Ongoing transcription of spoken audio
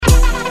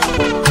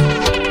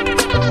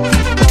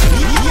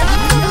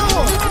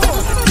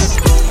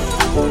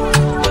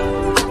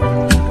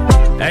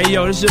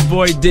It's your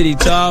boy Diddy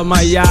to all my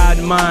yard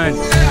mind.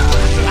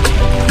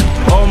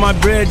 All my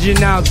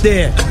brethren out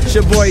there. It's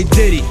your boy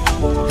Diddy.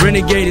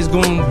 Renegade is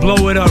gonna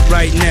blow it up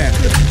right now.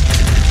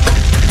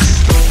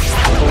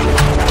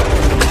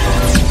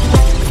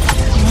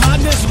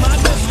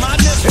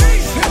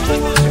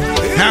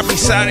 Happy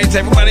Saturday to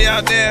everybody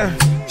out there.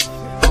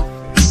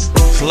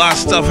 There's a lot of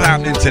stuff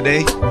happening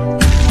today.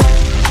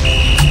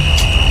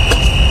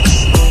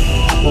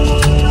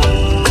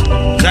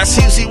 Got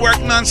CC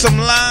working on some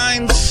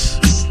lines.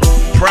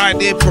 Pride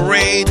Day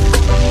Parade.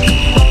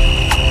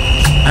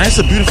 And it's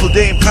a beautiful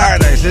day in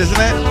paradise, isn't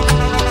it?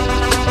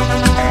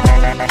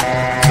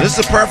 This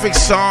is a perfect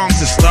song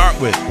to start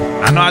with.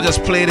 I know I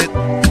just played it,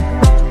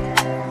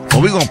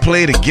 but we're gonna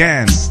play it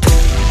again.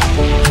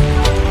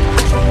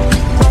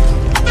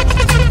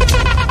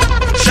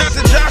 Shout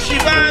to Joshy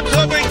Vibes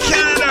over in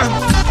Canada.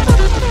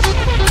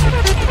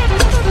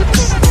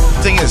 I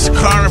think it's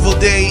Carnival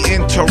Day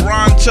in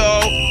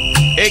Toronto,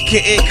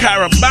 aka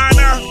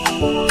Carabana.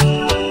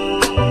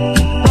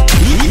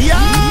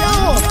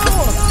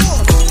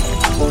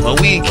 But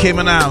we in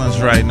Cayman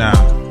Islands right now.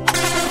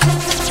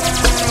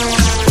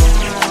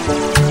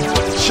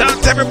 Shout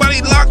out to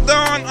everybody locked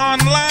on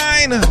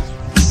online.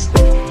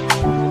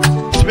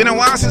 It's been a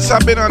while since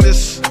I've been on a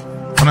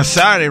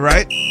Saturday,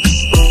 right?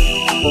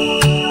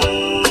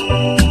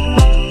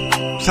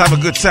 Let's have a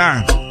good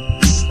time.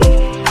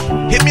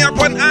 Hit me up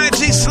on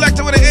IG,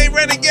 selected with an A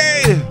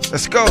Renegade.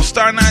 Let's go,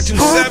 star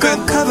 927. Woke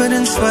up covered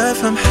in sweat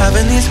from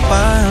having these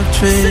wild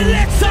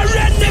dreams.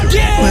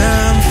 Where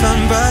I'm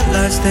from, bright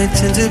lights, they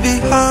tend to be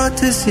hard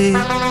to see.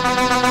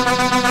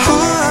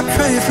 Oh, I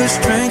pray for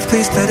strength,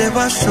 please let it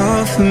wash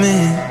over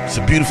me. It's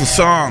a beautiful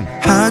song.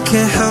 I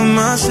can't help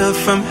myself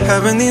from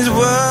having these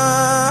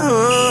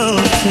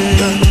wild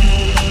dreams.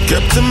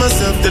 Kept to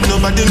myself that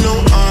nobody know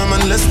harm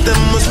unless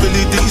them was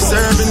really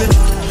deserving it.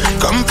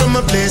 Come from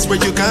a place where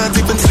you can't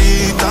even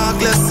sleep, talk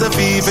less of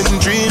even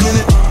dreaming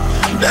it.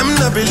 Them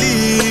not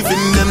believe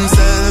in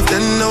themselves,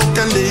 then how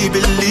can they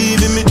believe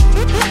in me?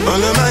 All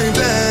of my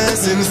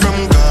blessings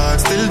from God,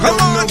 still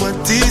don't know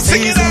what He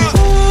sees in me.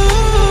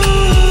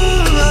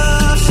 Ooh,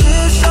 I've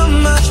seen so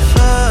much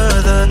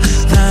further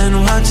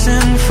than what's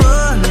in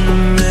front of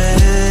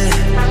me.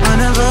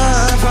 Whenever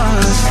I fall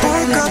asleep,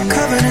 woke up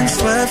covered in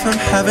sweat from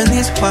having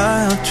these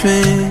wild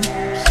dreams.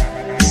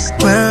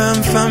 Where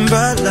I'm from,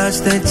 bright lights,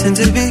 they tend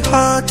to be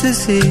hard to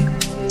see.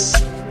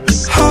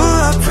 Oh,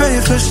 I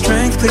pray for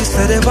strength, please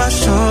let it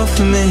wash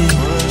over me.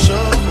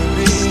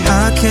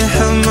 I can't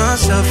help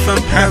myself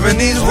from having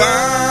these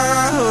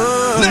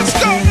wild. Let's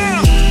go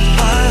now.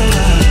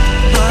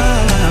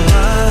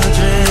 Wild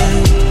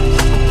dreams.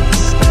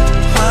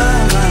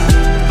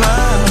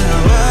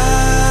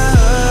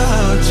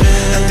 Wild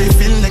dreams. And they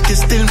feel like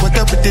it's still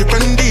water, but they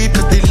run deep.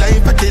 But they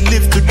life, but they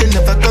live through, they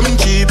never come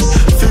cheap.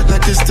 Feel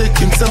like it's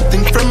taking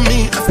something from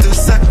me. I feel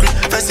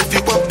sacrifice if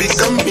you won't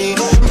become me.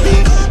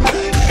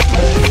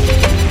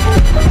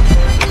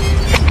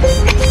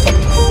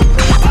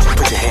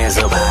 Put your hands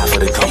up high for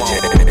the DJ.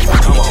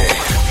 Come on.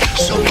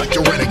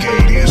 Selector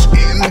Renegade is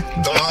in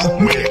the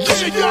mix.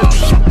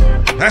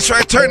 That's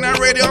right, turn that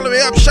radio all the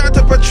way up. Shout out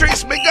to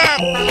Patrice, big up.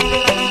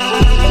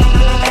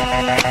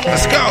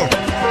 Let's go.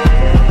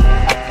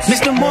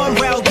 Mr.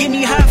 Morrell, give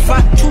me high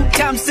five. 2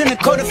 times in the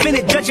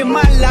co-defendant, judging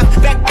my life.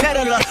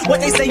 Backpedaler,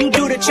 what they say you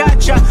do to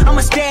cha-cha.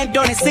 I'ma stand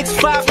on it,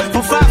 6'5",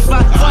 from 5'5".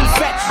 Fun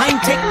fact, I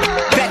ain't take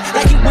back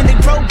like it when they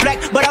pro-black,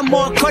 but I'm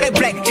more Kodak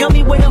black. Tell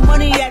me where the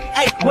money at,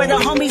 ay, where the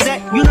homies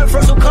at.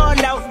 Universal call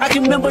out, I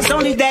can members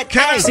only that.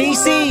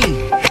 CC,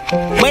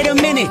 wait a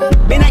minute,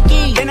 Ben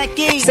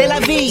aquí, c'est la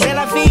vie.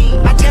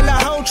 I tell the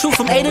whole truth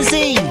from A to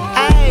Z.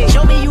 Ay,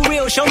 show me you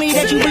real, show me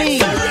that you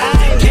bleed.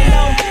 Ay,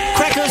 hello,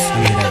 crackers.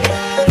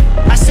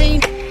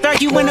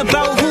 Arguing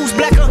about who's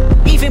blacker,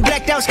 even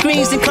blacked out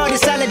screens and called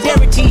it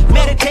solidarity.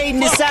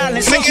 Meditating in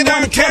silence. Sing it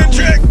out,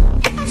 Kendrick.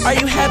 Are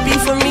you happy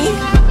for me?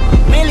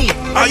 Really?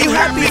 Are you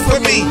happy for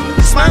me?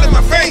 Smile in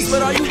my face.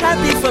 But are you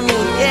happy for me?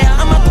 Yeah,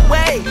 I'm up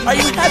away. Are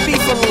you happy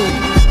for me?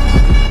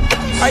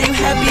 Are you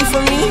happy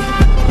for me?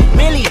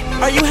 Really?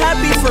 Are you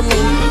happy for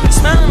me?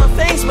 Smile in my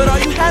face, but are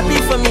you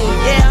happy for me?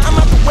 Yeah, I'm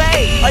up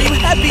away. Are you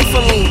happy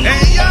for me?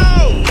 Hey,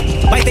 yo!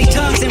 Bite their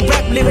tongues and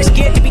rap lyrics,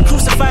 scared to be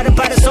crucified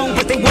about his own,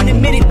 but they won't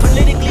admit it.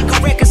 Politically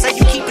correct, is how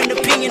you keep an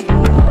opinion.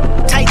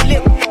 Tight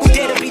lip, who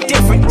dare to be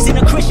different? Ain't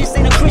a Christian,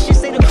 ain't a Christian,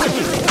 ain't a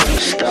Christian.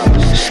 Stop.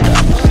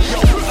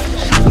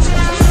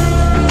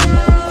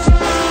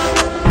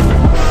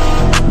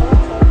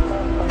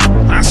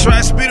 That's right,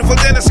 it's a beautiful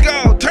day. Let's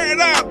go. Turn it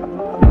up.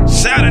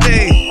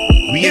 Saturday,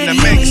 we in the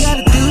mix. You ain't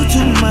gotta do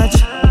too much.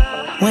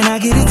 When I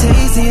get a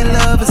taste of your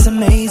love, it's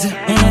amazing.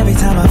 And every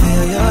time I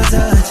feel your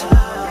touch,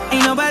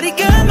 ain't nobody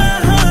got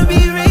my heart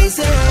beat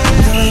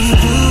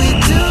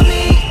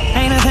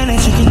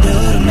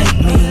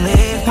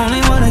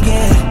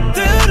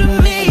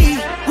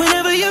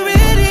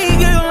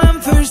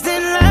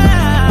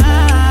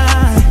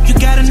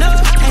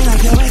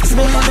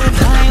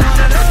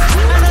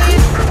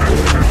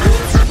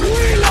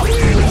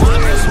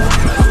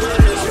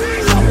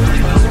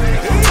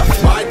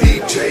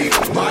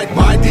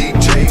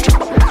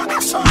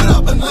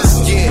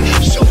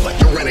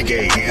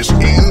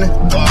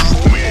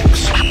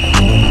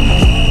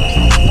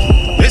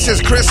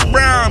Chris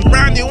Brown,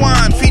 brand new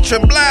one,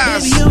 featuring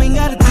Blast. Baby, you ain't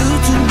gotta do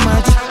too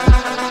much,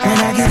 and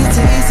I get a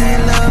taste of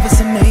your love,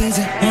 it's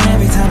amazing. And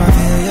every time I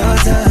feel your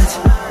touch,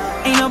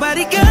 ain't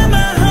nobody got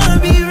my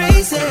heart be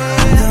racing.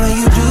 The way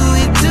you do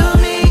it to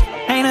me,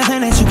 ain't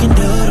nothing that you can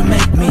do to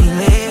make me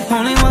live.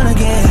 Only wanna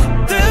get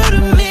through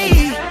to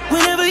me.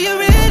 Whenever you're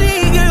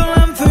ready, girl,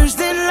 I'm first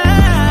in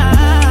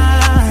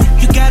line.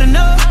 You gotta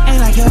know,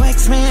 ain't like your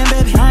ex-man,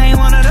 baby, I ain't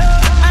one of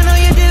those. I know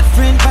you're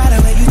different by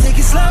the way you take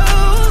it slow.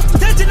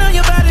 Touching on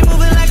your body,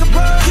 moving like a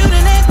pro. You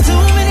done had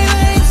too many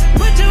lanes,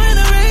 put you in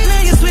the rain,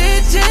 now you're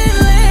switching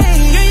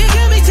lanes. Girl, you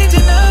got me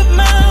changing up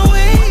my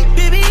way.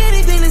 Baby,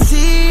 anything to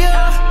see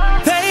your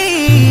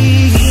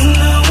face. You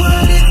know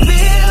what it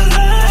feels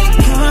like.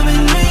 Come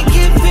and make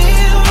it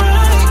feel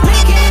right.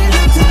 Making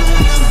love to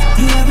you.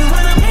 You love it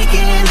when I'm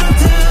making love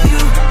to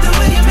you. The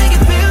way you make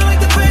it feel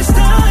like the first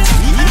time.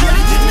 I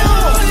wanted to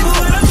know it,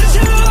 but I'm just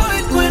sure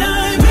it when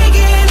I'm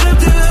making love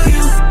to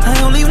you.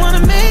 I only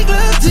wanna make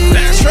love to you.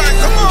 That's right,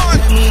 come on.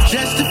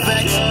 Just the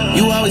facts.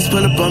 You always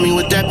pull up on me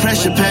with that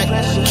pressure pack.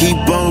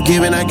 Keep on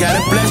giving, I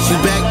gotta bless you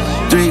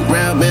back.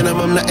 3-round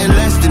minimum, nothing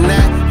less than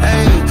that.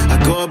 Hey, I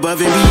go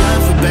above and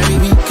beyond for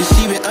baby, cause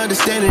she been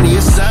understanding the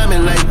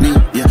assignment like me.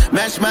 Yeah,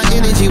 match my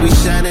energy, we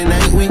shining,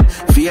 ain't we?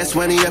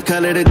 VS1 up,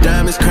 color the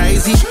diamonds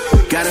crazy.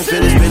 Gotta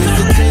finish business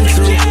to 10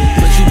 to,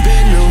 but you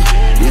been new.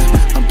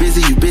 Yeah, I'm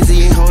busy, you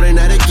busy, ain't holding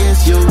that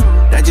against you.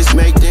 That just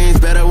make things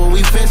better when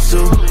we fence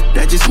to.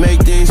 That just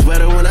make things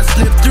better when I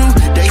slip through.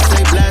 They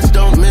say blast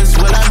don't miss,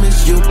 well I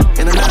miss you.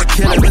 And I'm not a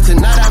killer, but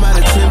tonight I might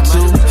attempt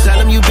to. Tell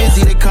them you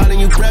busy, they calling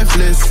you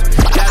breathless.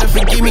 Gotta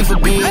forgive me for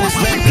being this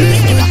reckless.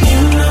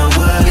 You know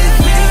what it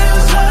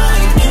feels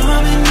like.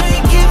 Come and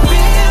make it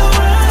feel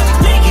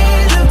right.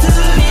 Making love to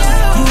you.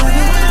 You love it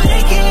when I'm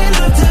making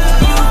love to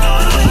you.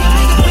 The way you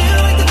make it feel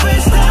like the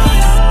first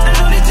time. I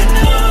know that you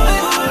know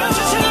it, but I'm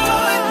just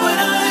sure it when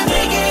I'm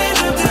making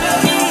love to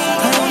you.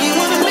 I only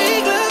wanna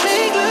make love,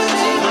 make love,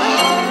 make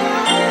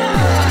love.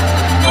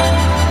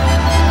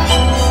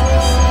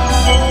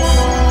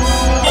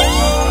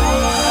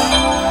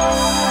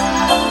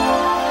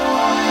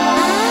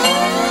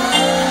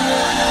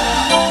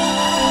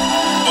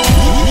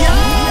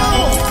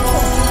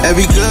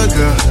 Every good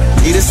girl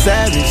need a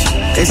savage.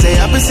 They say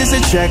opposites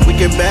attract, we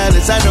can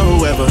balance. I know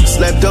whoever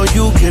slept on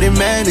you couldn't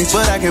manage,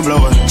 but I can blow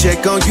her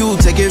check on you,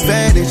 take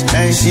advantage.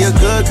 Ain't she a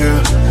good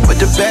girl, but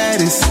the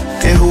baddest.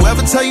 And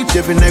whoever tell you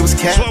different, they was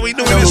cat. That's what we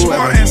doing this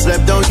morning.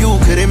 Slept on you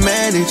couldn't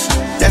manage.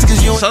 That's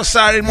cause you. So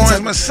Saturday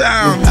morning's my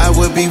sound. I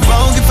would be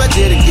wrong if I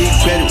didn't give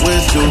credit where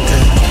it's due.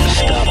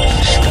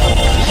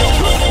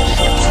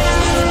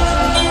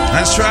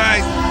 That's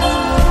right.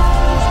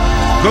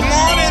 Good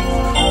morning.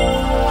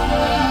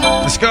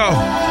 Let's go.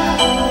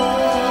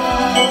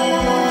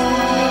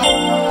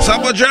 So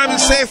about driving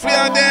safely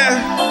out there.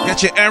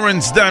 Get your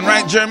errands done,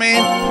 right,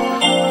 Jermaine?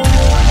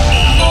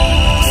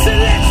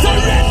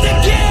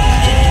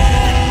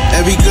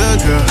 Every good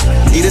girl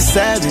need a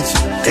savage.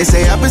 They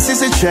say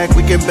opposites attract,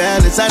 we can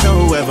balance. I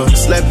know whoever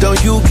slept on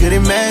you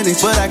couldn't manage,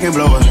 but I can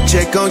blow her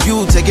check on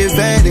you, take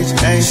advantage.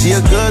 Ain't she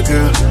a good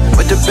girl,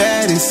 but the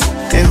baddest.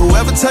 And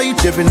whoever tell you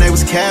different, they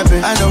was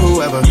capping. I know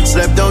whoever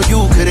slept on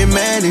you couldn't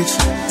manage.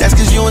 That's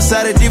cause you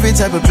inside a different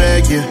type of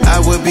bag, yeah. I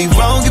would be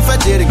wrong if I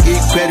didn't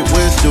give credit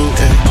where it's due,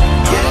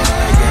 yeah.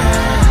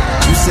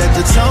 You set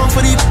the tone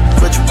for these,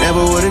 but you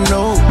never would've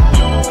known.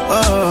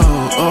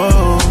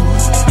 Oh,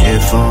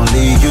 if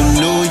only you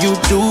knew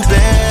you'd do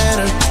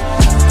better.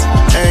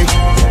 Hey,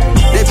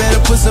 they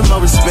better put some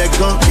more respect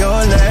on your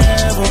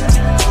level.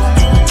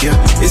 Yeah,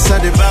 it's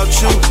something about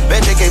you.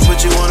 Bet they can't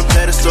put you on a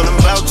pedestal, I'm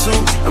about to.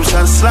 I'm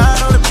trying to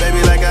slide on it,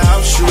 baby, like a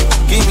house shoe.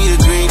 Give me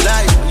the green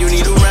light, you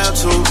need a round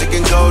two. It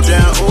can go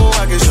down, ooh,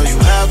 I can show you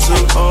how to.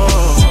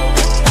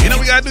 Oh, you know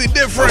we gotta do it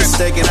different. I'm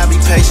mistaken, I be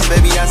patient,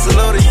 baby, I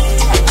salute it.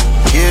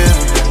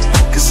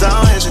 Yeah, cause I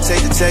don't hesitate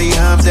to tell you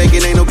how I'm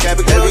thinking. Ain't no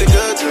cap, it can be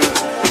good, girl.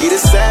 Need a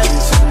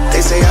savage. They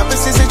say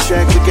opposites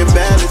attract, you can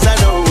balance. I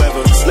know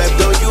whoever slept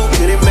on you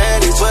couldn't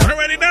manage, but I'm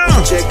ready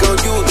now. Check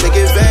on you, take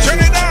advantage. Turn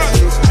it down.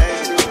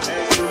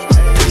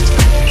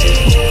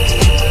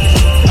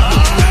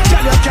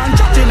 Tell you can't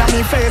chat in on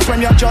me face when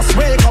you just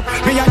wake up.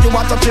 Me and you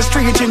walk up the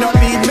street, you don't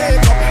need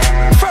makeup.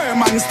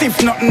 Firm and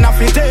stiff, nothing off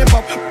your tape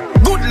up.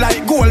 Good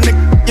like gold, make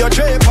your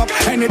drape up.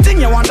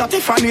 Anything you want at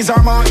Tiffany's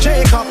or Marc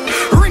Jacob.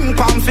 Ring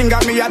palm finger,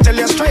 me I tell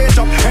you straight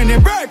up. Any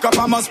break up,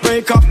 I must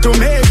break up to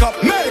make up.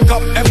 Make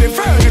up every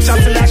furniture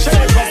till I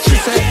shake up. She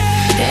say,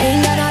 there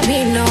ain't gonna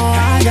be no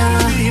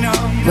other.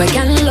 We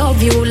can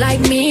love you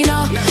like me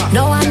now.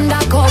 No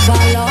undercover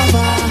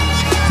lover.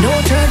 No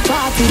third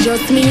party,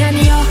 just me and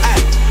you.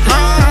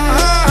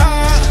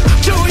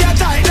 Do you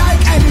tight like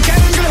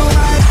Enken glue?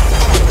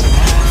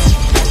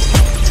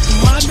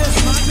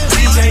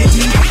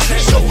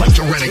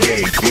 Selector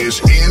Renegade is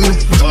in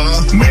the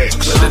mix.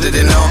 I'm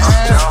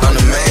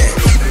the man.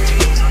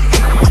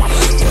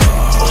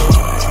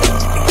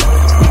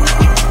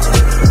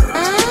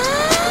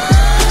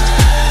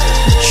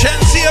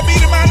 Shensia be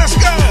the man, let's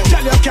go.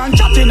 Tell you can't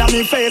chat in on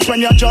me face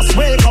when you just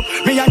wake up.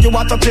 Me and you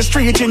walk up the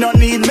street, you don't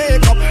need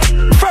makeup.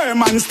 Firm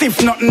and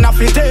stiff, nothing off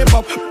it tape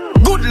up.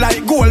 Good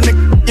like gold,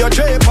 make your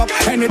drape up.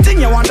 Anything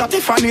you want at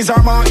Tiffany's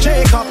or Marc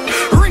Jacob.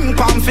 Ring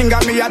palm finger,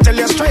 me I tell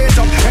you straight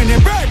up. Any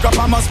break up,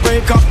 I must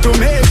break up to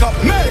make up.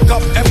 Make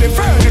up, every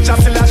furniture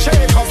still a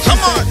shake up. Come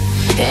on.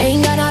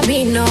 Ain't gonna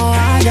be no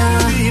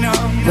other.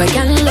 We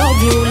can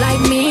love you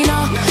like me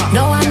now.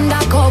 No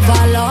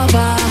undercover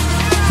lover.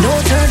 No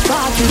third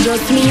party,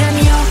 just me and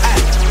you.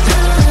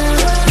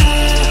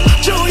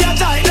 Chew your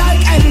tight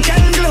like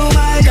Enken glue,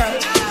 my girl.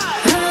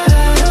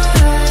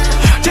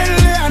 Till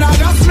then, I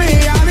just me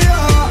and you.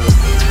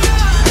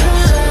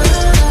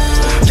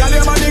 Girl,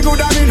 your body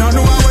good and me no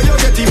know where you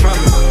get it from.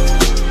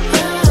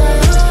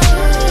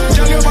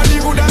 Girl, your body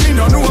good and me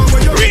no know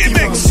where you get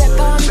it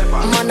from.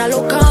 Man, I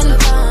look on.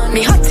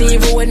 Me hot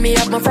even when me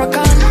have my frock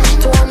on.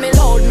 To me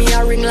loud, me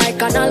a ring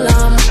like an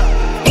alarm.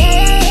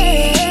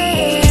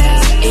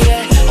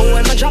 Yeah. Oh,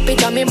 when I drop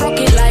it and me broke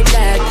it like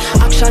that.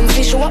 Action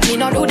fish up, me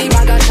no do the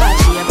bag of chat.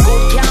 Yeah,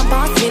 good can't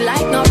pass me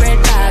like no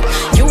red bag.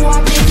 You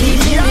want me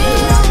keeping me.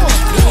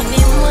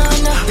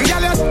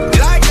 Girl, you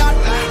like that.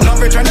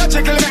 Love it when you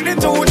tickle, make the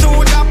two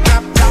tap,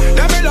 tap, tap.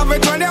 Then me love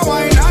it when you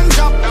wine and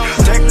drop.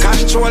 Take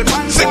control,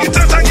 pants Sing it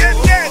out again,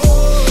 yeah.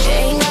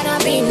 Ain't gonna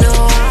be no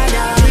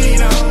other.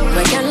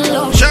 We can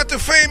love. Shout to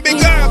Fame,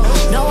 big up.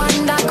 No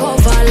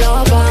undercover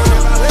lover.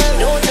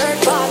 No third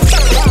party.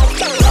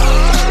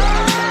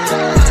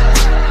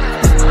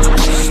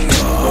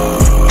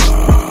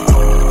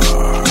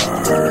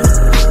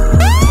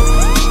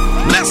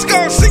 Let's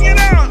go, sing it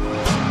out.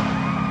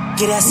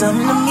 Get that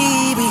something to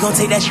me. We gon'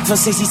 take that shit from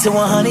 60 to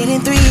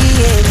 103.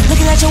 Yeah.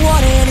 Looking at your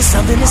water and it's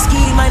something to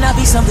ski. Might not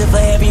be something for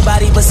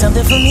everybody, but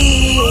something for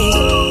me.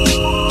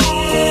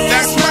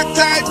 That's my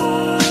type.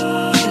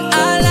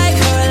 I like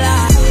her a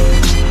lot.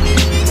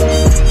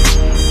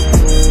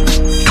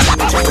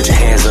 Put your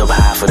hands up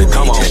high for the DJ.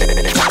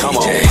 Come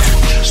on.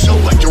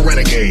 Select a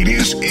Renegade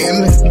is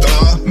in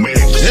the mix.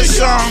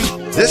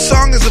 This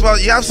song is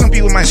about, you have some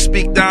people might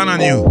speak down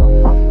on you.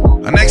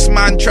 A next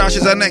man trash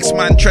is a next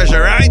man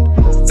treasure, right?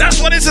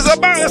 That's what this is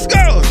about. Let's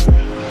go.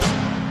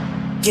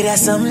 Get that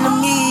something to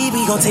me.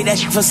 We gon' take that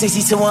shit from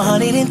 60 to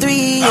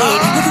 103. Yeah.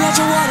 Looking at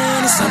your water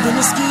and it's something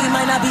to ski.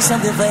 Might not be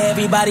something for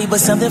everybody, but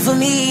something for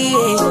me.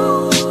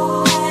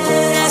 Yeah.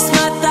 That's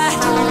my thought.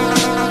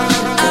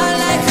 I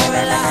like her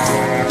a lot.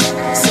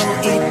 So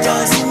it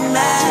doesn't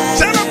matter.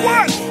 Tell them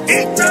what?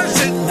 It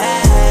doesn't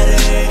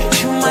matter.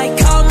 You might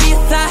call me a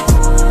thought,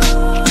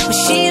 but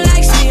she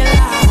likes me a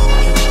lot.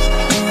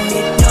 And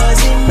it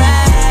doesn't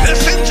matter.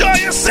 Let's enjoy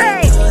yourself.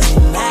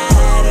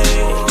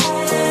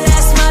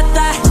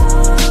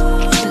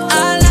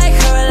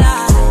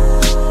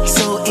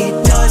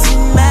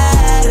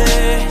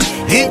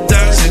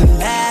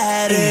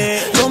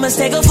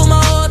 Take her for my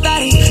whole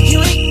body.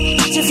 You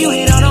ain't if you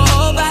hit on her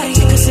whole body.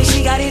 Cause say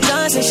she got it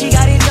done, say she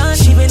got it done.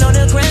 She been on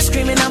the ground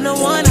screaming, I'm the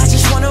one. I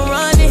just wanna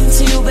run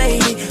into you,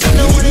 baby. I'm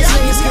the one that's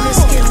laying skin to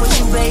skin with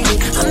you, baby.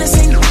 I'm the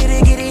same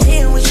get it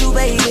in with you,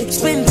 baby.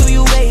 Spin through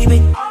you,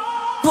 baby.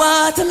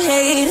 What them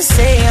haters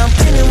say, I'm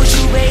pinning with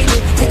you, baby.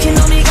 Taking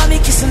on me, got me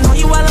kissing on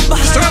you while I'm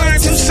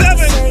behind.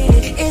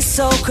 Star927. It's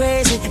so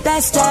crazy,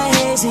 that's that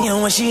hazy.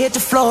 And when she hit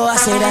the floor, I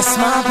say that's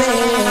my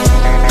baby.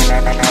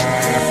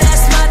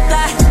 That's my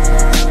thought.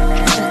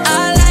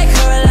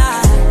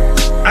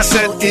 I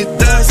said it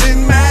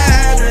doesn't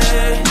matter.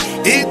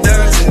 It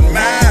doesn't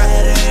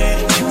matter.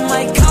 You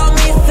might call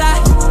me a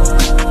thought,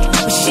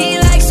 but she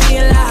likes me a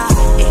lot.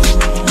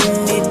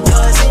 And it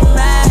doesn't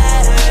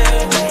matter.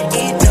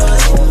 It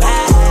doesn't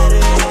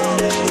matter.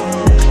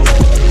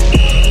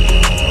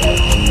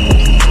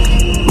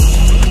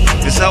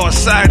 This is how a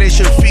Saturday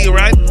should feel,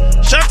 right?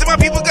 Shout out to my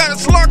people got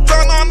us locked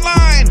on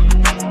online.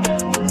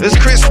 This is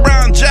Chris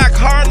Brown, Jack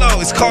Harlow.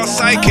 It's called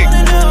Psychic.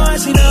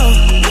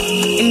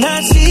 And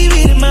I see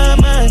it in my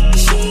mind.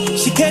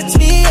 She gets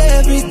me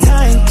every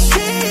time.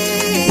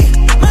 She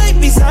might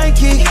be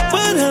psychic,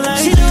 but her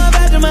life. She know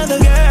about the mother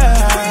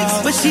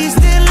girl, but she's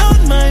still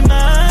on my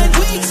mind.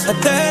 A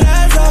third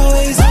eye's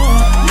always on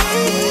me.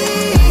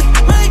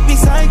 Might be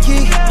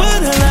psychic,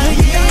 but her life.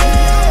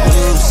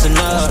 Loosen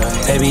up,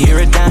 baby, you're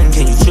a dime.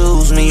 Can you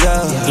choose me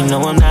up? You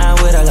know I'm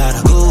not with a lot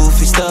of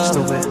goofy stuff.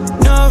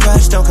 No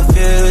rush, don't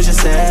confuse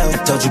yourself. I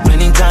told you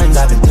plenty times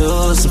I've been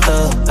through some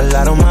stuff. A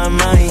lot on my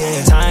mind,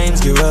 yeah.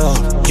 Times get rough.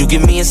 You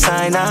give me a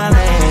sign, I'll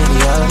land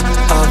you up.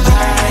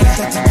 Alright,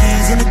 got the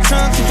keys in the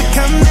trunk. If it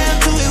come down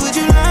to it, would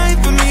you lie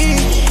for me?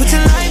 Put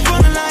your life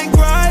on the line,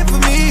 cry for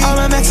me. All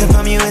I'm asking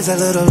from you is a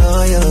little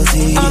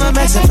loyalty. All I'm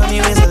asking from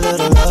you is a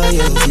little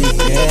loyalty,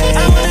 yeah.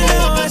 I wanna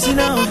know what you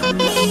know.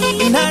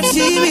 And I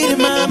see it in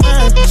my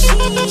mind.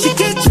 She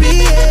gets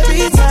me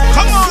every time.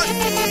 Come on.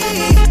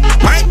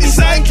 Might be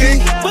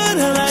psychic, but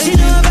her life. She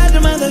know about the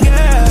mother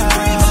girl,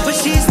 but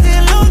she's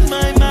still on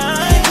my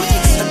mind.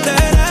 A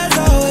third eye's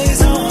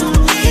always on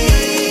me.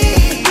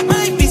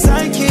 Might be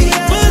psychic,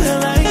 but her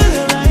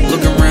life.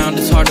 Look around,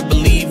 it's hard to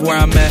believe where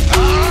I'm at.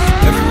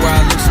 Everywhere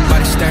I look,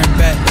 somebody staring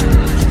back.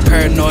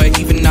 Paranoid,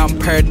 even out in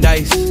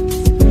paradise.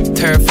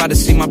 Terrified to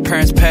see my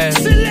parents pass.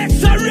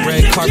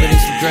 Red carpet and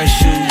some dress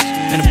shoes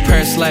and a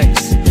pair of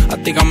slacks. I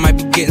think I might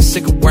be getting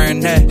sick of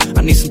wearing that.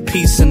 I need some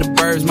peace and the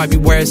birds might be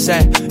where it's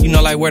at. You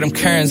know, like where them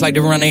Karens like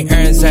to run their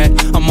errands at.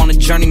 I'm on a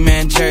journey,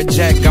 man, Jared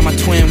Jack. Got my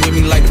twin with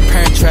me like the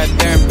Parent Trap,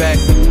 there and back.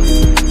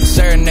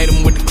 Serenade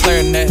them with the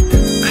clarinet.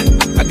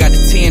 I got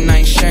the T and I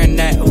ain't sharing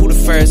that. Who the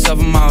fairest of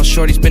them all?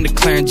 Shorty's been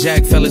declaring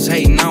Jack. Fellas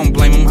hating, I don't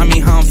blame them. I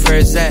mean, how unfair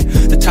is that?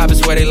 The top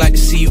is where they like to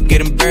see you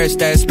get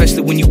embarrassed at.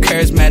 Especially when you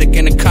charismatic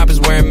and the cop is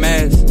wearing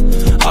masks.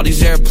 All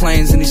these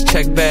airplanes and these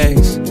check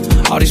bags.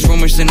 All these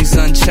rumors and these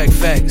unchecked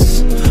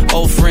facts.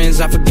 Old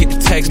friends, I forget to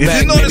text back.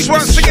 If you know this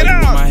one, sing it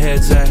out. My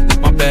head's at,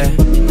 my bad.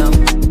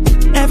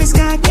 Every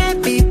sky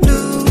can't be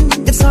blue.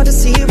 It's hard to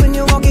see it when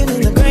you're walking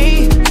in the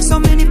gray. So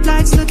many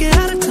flights looking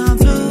out of time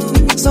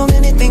flew. So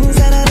many things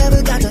that I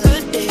never got to.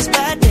 Good days,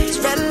 bad days,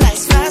 red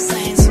lights, fast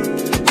lanes.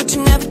 Would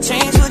you never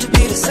change? Would you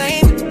be the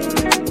same?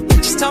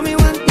 Just tell me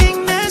one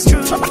thing that's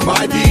true.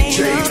 My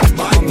DJ,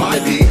 my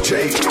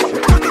DJ.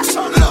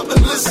 Turn it up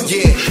and listen.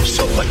 Yeah,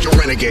 Select Your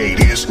Renegade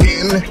is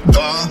in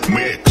the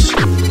mix.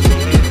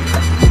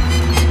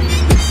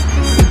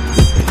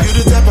 You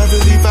the type I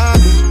really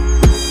vibe it.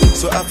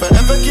 So I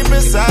forever keep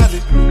it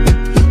solid.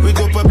 We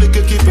go public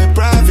or keep it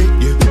private,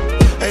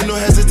 yeah. Ain't no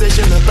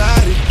hesitation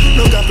about it.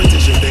 No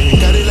competition, they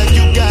ain't got it like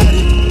you got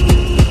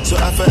it. So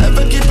I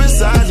forever keep it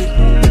solid.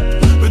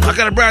 I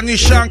got a brand new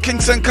Sean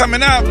Kingston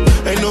coming up.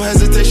 Ain't no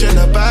hesitation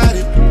about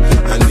it.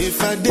 And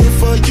if I did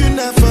for you,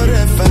 not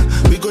forever.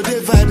 We go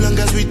there vibe long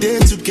as we there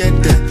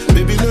together.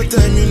 Baby, no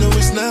time, you know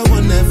it's not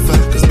whenever.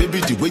 Cause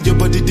baby, the way your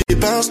body they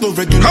bounce, no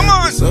regular. Come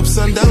on! It's ups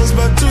and downs,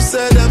 but too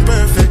sad and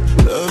perfect.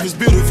 Love is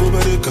beautiful,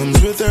 but it comes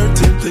with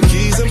hurting. The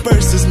keys and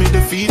purses may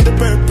defeat the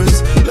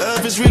purpose.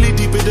 Love is really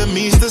deep, it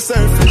meets the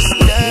surface.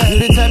 Yeah. You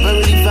the type I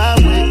really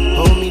vibe with.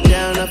 Hold me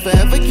down, I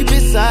forever keep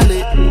it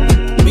solid.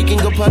 We can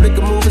go public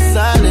or move in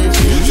silence.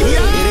 It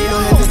ain't no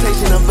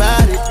hesitation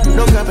about it.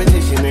 No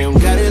competition, they don't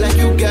got it like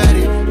you got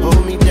it.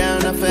 Hold me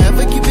down, I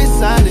forever keep it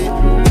solid.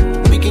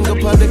 We can go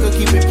public or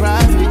keep it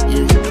private,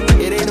 yeah.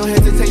 It ain't no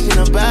hesitation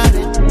about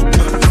it.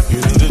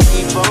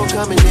 Keep on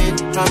coming in.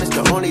 Promise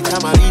the only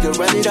time I'll need to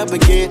run it up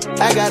again.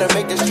 I gotta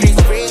make the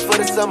streets freeze for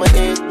the summer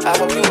end. I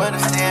hope you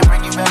understand,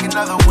 bring you back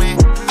another win.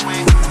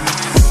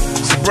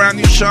 It's a brand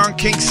new Sean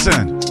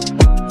Kingston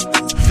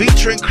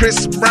featuring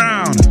Chris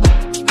Brown.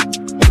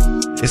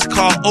 It's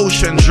called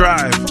Ocean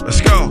Drive. Let's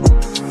go.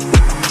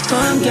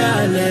 Come,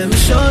 girl, let me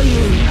show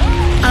you.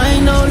 I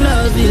know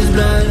love is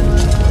blind.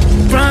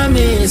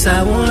 Promise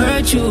I won't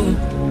hurt you.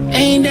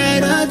 Ain't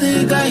that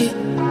other guy?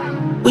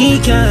 We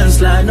can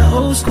slide the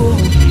old school.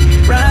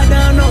 Ride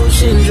down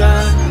Ocean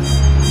Drive.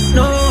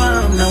 No,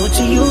 I'm not what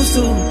you used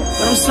to,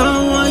 but I'm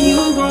someone you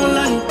gon'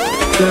 like.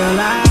 Girl,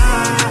 I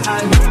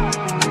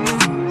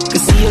can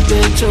see a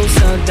bit through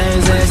some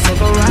things. Let's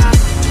take a ride.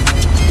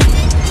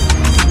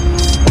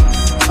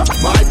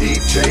 My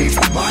DJ,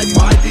 my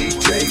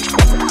DJ.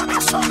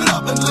 Turn it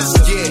up and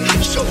listen.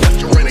 Yeah, Select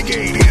Your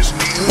Renegade is in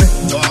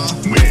the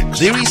mix.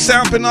 They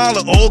re-sampling all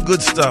the old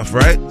good stuff,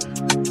 right?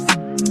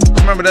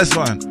 Remember this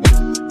one?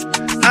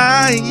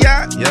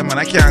 Yeah. Yeah, man,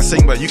 I can't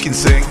sing, but you can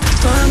sing.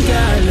 Come,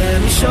 girl,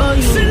 let me show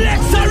you. I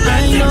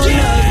know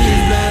love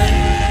is blind.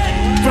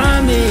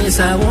 Promise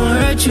I won't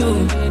hurt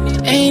you.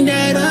 Ain't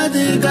that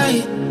other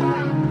guy?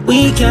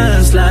 We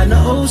can slide the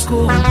old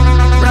school.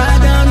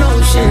 Ride down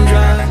Ocean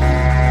Drive.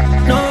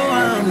 No,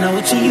 I'm not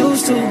what you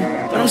used to,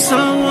 but I'm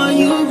someone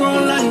you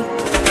gon' like.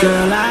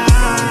 Girl, I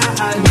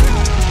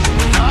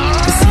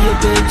can see a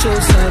bit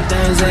through some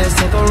things. Let's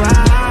take a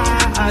ride.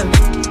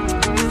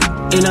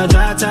 In a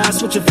dry tie,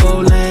 switching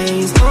 4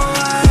 lanes.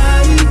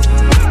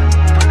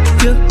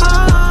 Your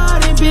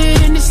heart ain't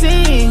been the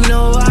same.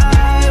 No,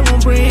 I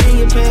won't bring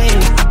you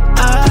pain.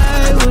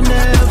 I will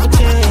never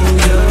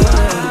change.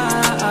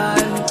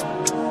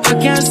 I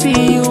can't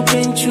see you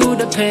been through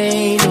the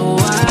pain. No,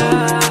 I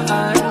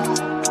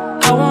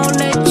won't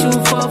let you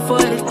fall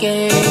for the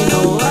game.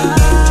 No,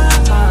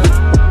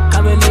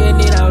 I've been living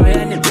it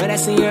already. The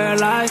that's in your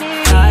life.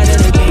 Tired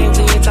of the games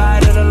and you're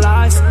tired of the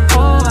lies.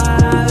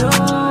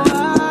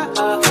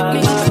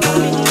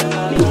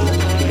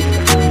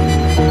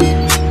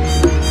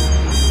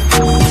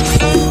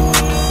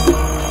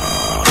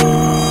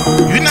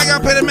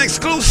 Play them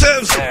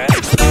exclusives.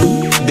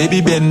 Baby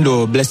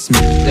Bendo, bless me.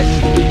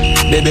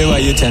 Baby, why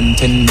you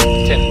tempting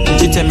me?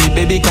 She tell me,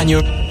 baby, can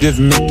you give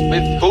me?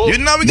 You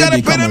know we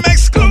gotta play them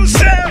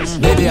exclusives.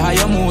 Baby, how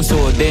you move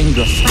so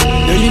dangerous?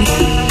 Do you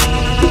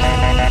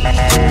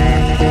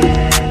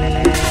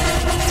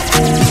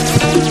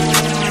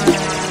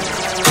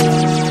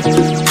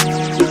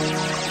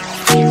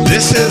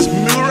This is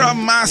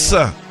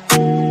Muramasa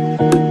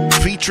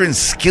featuring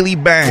Skilly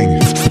Bang.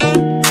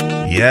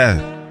 Yeah.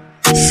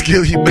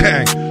 Skilly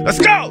Bang. Let's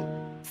go!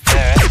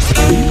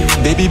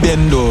 Baby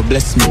Bendo,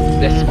 bless me.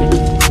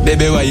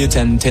 Baby, why you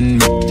tempting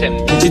me?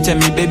 She tell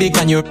me, baby,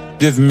 can you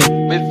give me?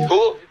 With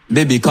who?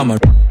 Baby, come on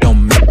me.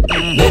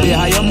 Baby,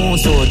 how you move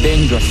so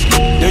dangerous?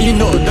 Do you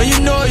know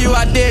you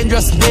are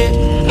dangerous, babe?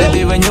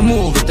 Baby, when you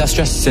move, it's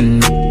stressing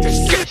me.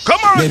 Come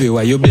on! Baby,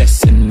 why you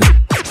blessing me?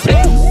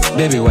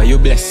 Baby, why you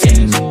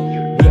blessing me?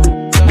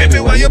 Baby,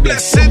 why you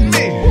blessing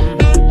me?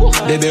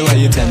 Baby, why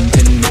you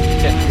tempting me?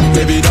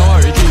 Baby, don't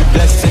worry, keep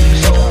blessing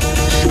me.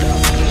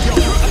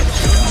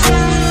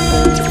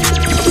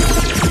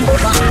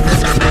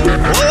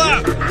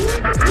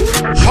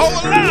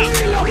 Hold up!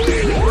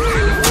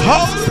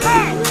 Hold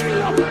up!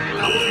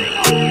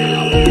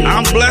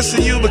 I'm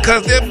blessing you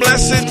because they're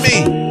blessing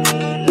me.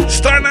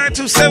 Star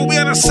 927, we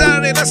on a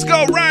Saturday. Let's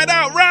go, ride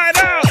out, ride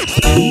out.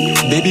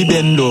 Baby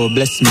Bendo,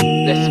 bless me.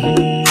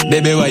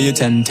 Baby, why you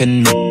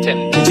tempting me?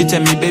 She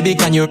tell me, baby,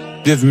 can you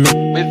with me?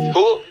 With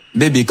who?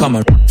 Baby, come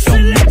on.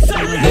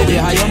 Baby,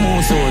 how you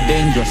move so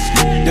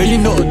dangerously? Do you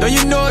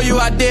know you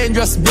are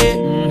dangerous,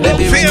 babe?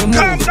 Baby, when you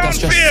move, that's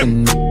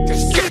stressing me.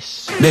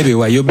 Baby,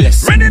 why you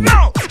blessing me?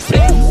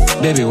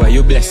 Baby, why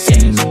you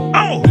blessing me?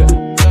 Oh,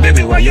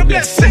 baby, why you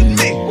blessing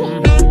me?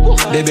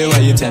 Baby, why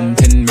you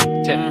tempting me?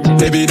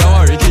 Baby, don't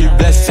worry, keep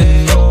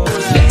blessing me.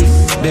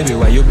 Baby,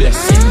 why you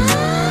blessing me?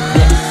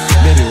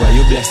 Baby, why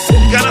you blessing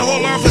me? Gotta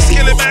hold on for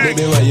Skilly Bang.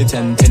 Baby, why you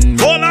tempting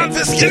me? Hold on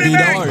for Skilly Bang.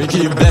 Baby, don't worry,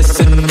 keep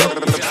blessing me.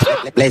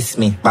 Bless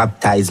me,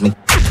 baptize me. Me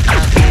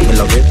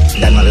love it,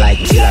 that not like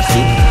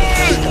jealousy.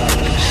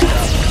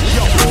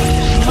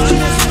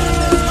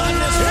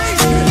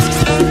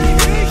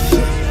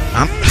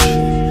 I'm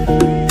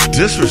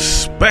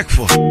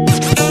disrespectful.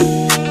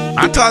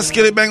 I thought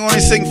Skilly Bang only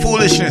sing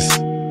foolishness.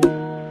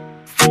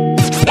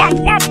 Wop,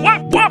 wop,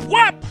 wop, wop,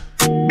 wop.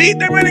 Beat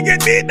them,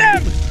 renegade, beat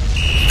them.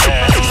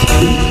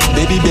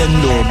 Baby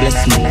Bendo,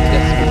 bless me.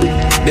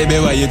 Baby,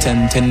 why you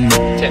tempting me?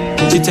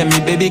 She tell me,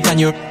 baby, can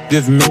you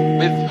with me?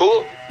 With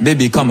who?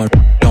 Baby, come on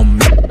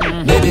me.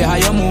 Baby, how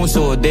you move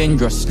so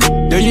dangerously?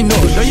 Do you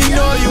know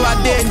you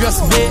are dangerous,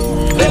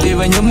 babe? Baby,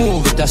 when you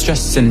move, it's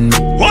stressing me.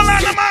 Hold on,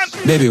 man.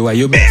 Baby, why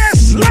you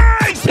blessing me?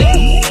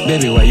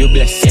 Baby, why you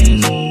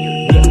blessing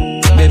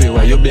me? Baby,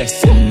 why you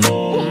blessing me?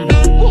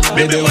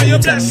 Baby, why you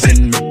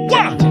blessing me?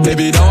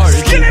 Baby, don't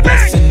worry, keep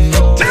blessing me.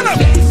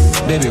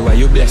 Baby, why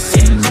you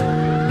blessing me?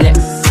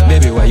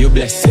 Baby, why you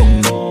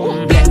blessing me?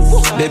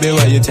 Baby,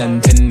 why you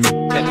tempting me?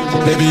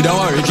 Baby, don't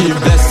worry, keep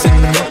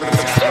blessing me.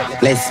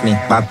 Bless me,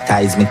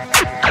 baptize me.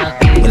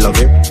 Me love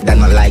it, that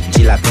not like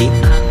jalopy.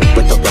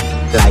 Wet up your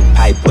like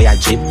pipe where you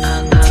drip.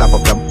 Slap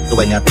up your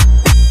when you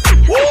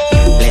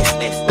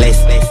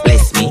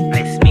bless me.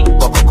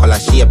 Coca-Cola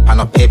shape and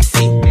a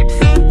Pepsi.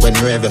 When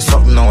you have your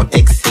something on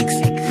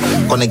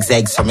X6. Connect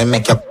zag so me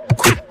make you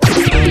quick.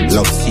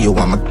 Love see you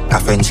want a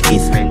French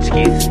kiss.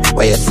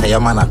 Where you say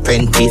I'm an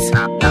apprentice.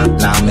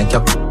 Now make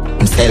you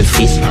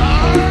selfish.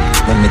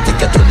 When me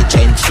take you to the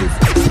trenches.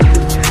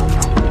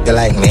 You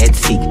like me head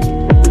sick.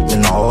 Me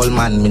no old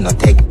man, me no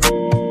take.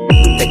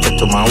 Take you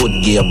to my hood,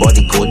 give your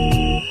body good.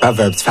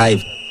 Proverbs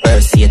 5,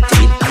 verse 18.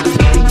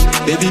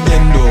 Baby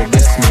Bendo,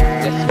 bless me.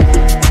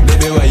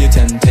 Baby, why you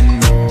tempting me?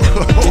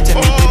 You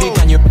tell me, baby,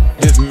 can you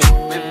give me?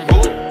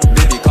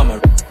 Baby, come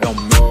around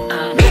me.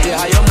 Baby,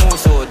 how you move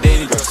so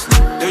dangerous?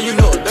 Do you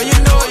know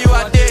you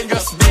are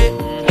dangerous, babe?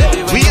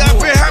 We out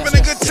here having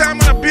a good time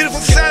on a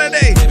beautiful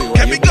Saturday.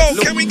 Can we go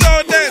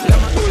then?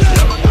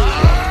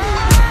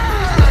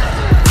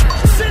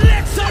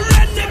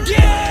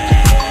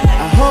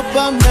 I hope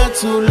I'm not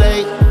too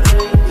late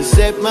to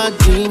set my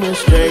demons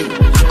straight. I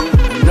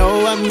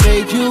know I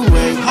made you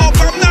wait. Hope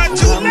I'm not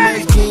too How late.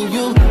 much can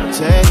you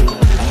take?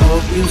 I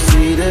hope you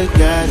see the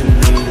God in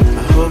me. I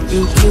hope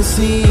you can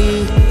see.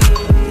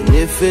 And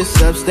if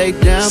it's up, stay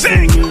down for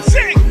me.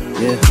 Sing.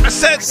 Yeah. I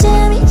said.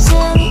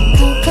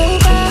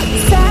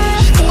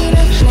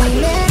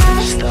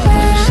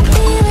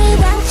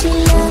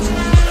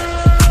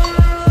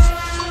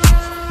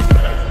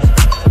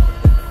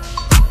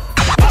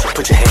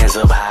 Put your hands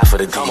up high for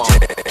the DJ.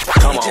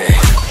 Come on.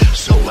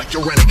 Select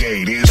your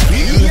renegade is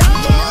in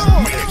the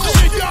mix.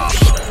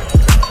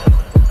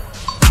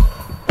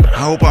 I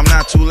hope I'm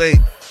not too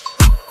late.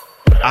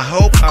 I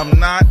hope I'm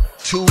not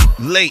too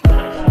late.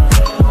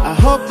 I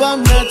hope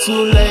I'm not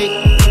too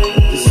late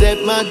to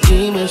set my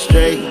demons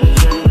straight.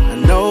 I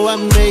know I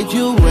made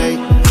you wait,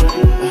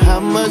 but how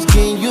much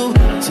can you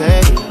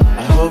take?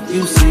 I hope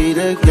you see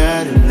the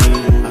God in me.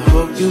 I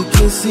hope you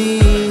can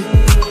see.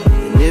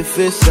 And if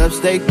it's up,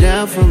 stay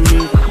down for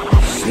me.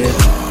 Yeah.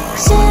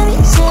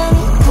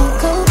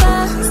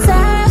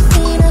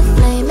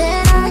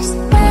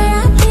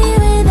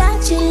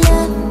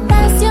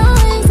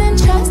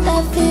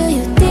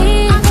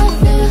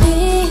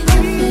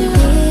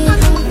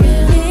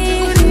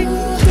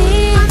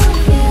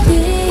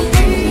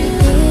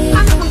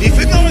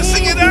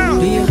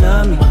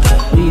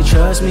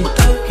 Trust me,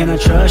 can I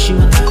trust you?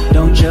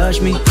 Don't judge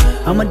me.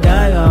 I'ma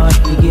die hard,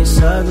 it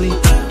gets ugly.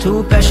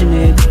 Too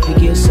passionate, it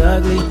gets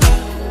ugly.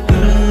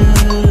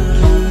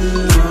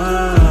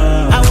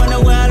 I wonder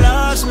where I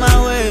lost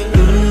my way.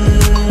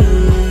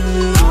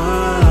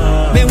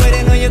 Been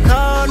waiting on your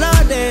call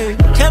all day.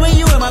 Tell me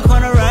you in my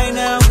corner right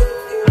now.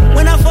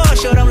 When I fall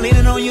short, I'm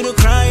leaning on you to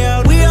cry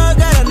out. We all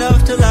got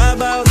enough to lie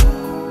about.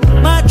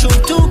 My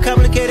truth too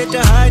complicated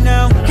to hide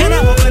now. Can I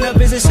open up?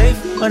 Is it safe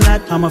or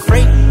not? I'm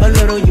afraid a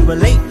little you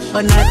relate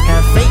or not.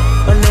 Have faith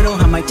a little.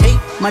 I might take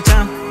my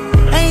time.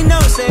 Ain't no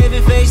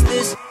saving face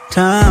this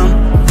time.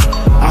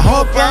 I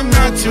hope I'm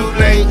not too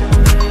late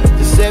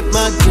to set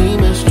my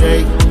demons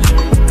straight.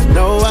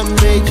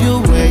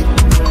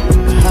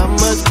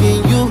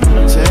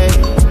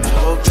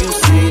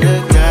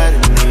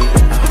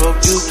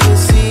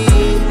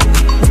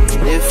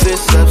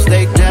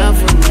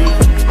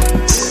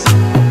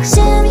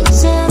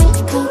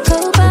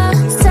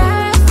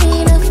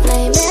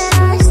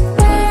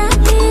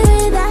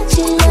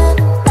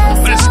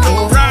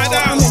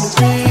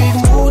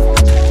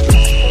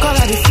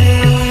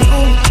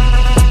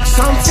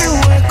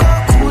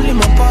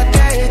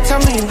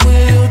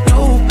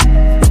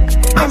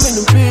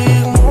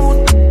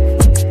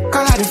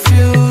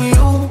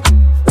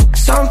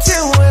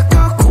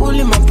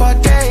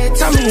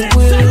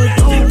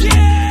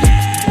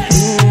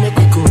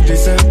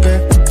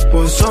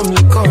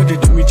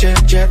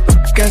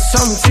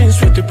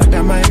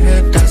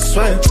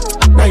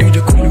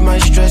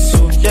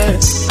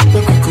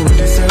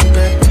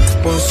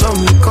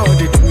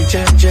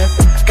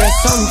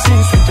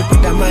 Something sweet to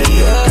put on my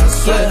head, I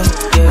swear.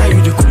 I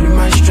really cool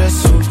my stress,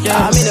 so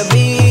yeah. I'm in a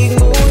big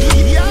mood.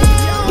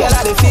 Girl,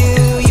 I dey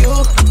feel you.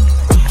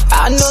 I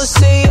know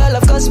say all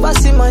of us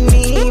passing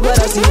money, but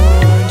I still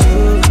want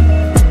you.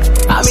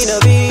 I'm in a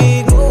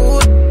big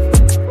mood.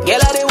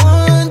 Girl, I dey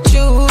want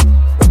you.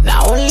 Now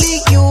only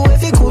you,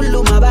 if you cool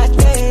on my back,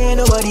 then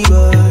nobody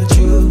but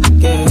you.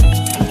 Yeah.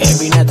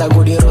 Every night I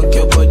go dey rock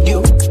your body.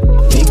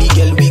 Baby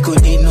girl, we go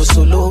dey no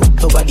solo.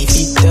 Nobody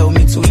fit tell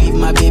me to leave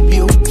my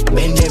baby.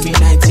 Bend every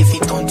night if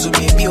it turn to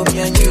baby. Me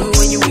and you,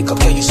 when you wake up,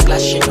 girl, you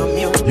splashing on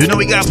me. You know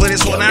we gotta play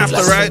this one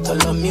after, right?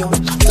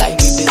 Like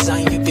the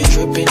design, you be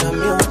dripping on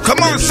me. Come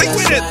on, sing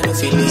with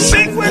it.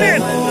 Sing with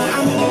it.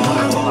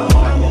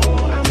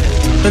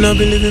 And I've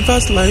been living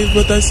fast life,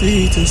 but I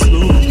see it in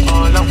slow.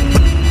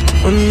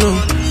 Oh no,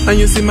 and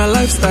you see my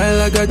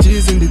lifestyle, I got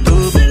G's in the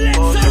tub.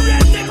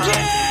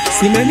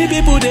 See many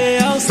people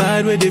there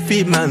outside where they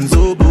feed man's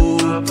oboe.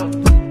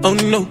 Oh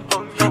no,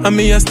 and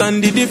me I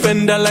stand the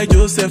defender like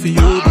Joseph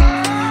Yobo.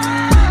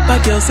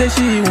 But girl say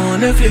she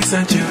want Netflix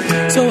and chill,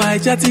 yeah. So I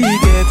chatty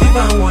get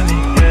even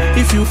warning.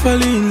 If you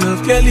fall in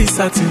love, girl is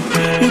satin.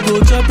 You go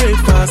to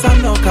breakfast,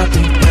 I'm not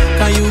capping.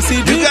 Can you see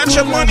you got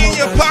your money in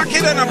your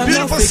pocket on a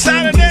beautiful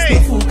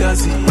Saturday.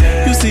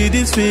 You see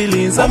these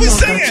feelings, what I'm we not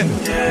singing?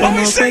 catching. What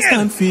we singing?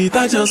 And feet,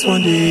 I just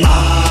want the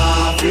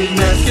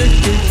happiness.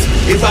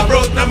 If I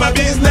broke, now my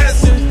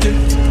business.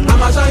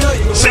 I'ma show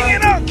you. Sing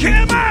it out,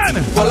 come on.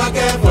 All I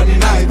care for the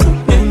night.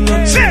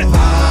 Sit.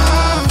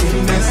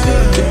 Happiness.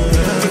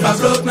 If I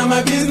broke, now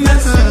my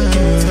business.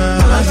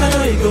 I'ma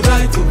show you go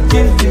right to.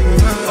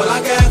 All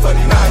I care for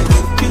the night.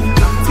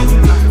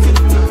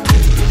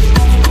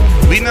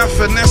 We not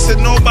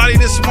finessing nobody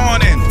this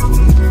morning.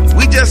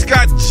 We just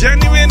got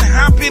genuine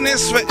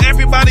happiness for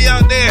everybody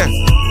out there.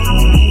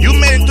 You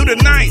made it through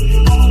the night.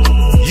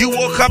 You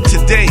woke up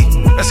today.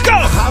 Let's go.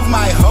 I have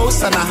my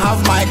house and I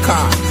have my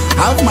car.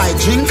 Have my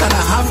drink and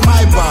I have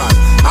my bar.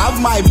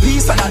 Have my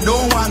peace and I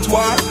don't want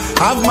war.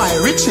 Have my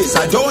riches,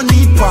 I don't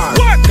need power.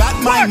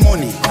 Got my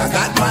money, I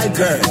got my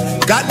girl.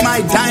 Got my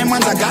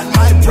diamonds, I got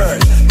my pearl.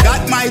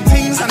 Got my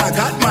things and I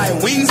got my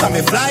wings. I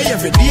may fly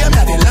every day, I'm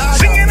the Lord.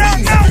 Sing it out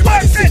now,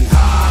 everybody sing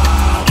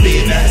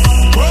happiness.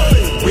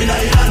 We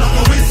not in a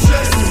number with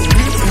stress.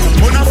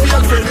 Wanna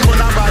feel friend,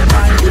 wanna bad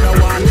mind, we don't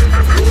want.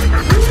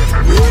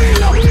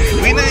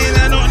 We not in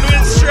a number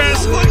with stress.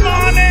 Good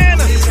morning.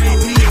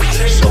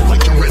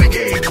 Selector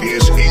Renegade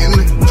is in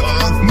the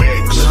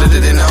mix. I'm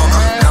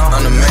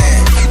the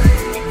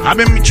man. I've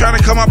been trying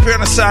to come up here on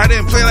the side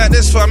and play like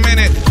this for a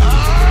minute.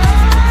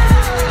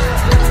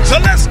 So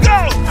let's go.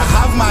 I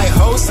have my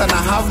house and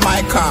I have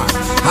my car.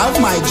 Have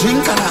my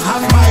drink and I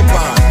have my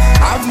bar.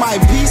 Have my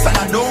peace and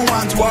I don't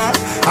want war.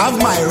 Have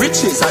my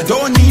riches, I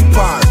don't need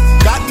power.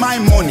 Got my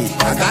money,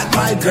 I got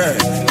my girl.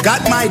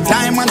 Got my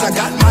diamonds, I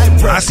got my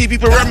pearl. I see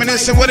people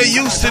reminiscing what they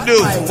used to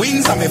do. My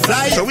wings, I may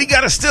fly. So we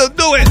gotta still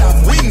do it.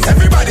 Wings,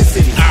 everybody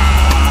sing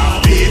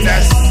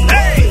happiness.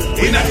 Hey,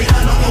 we not in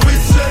a number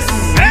with stress.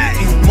 Hey,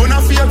 wanna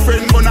feel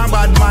friend, wanna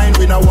bad mind.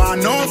 We don't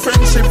want no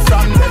friendship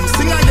from them.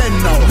 Sing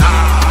again now.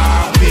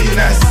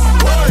 Happiness.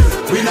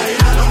 We not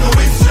in a number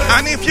with stress.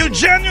 and if you're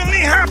genuinely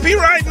happy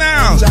right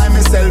now, enjoy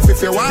myself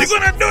if you want. You're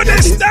gonna do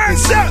this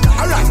dance up.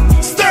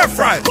 Alright, stir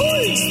fry.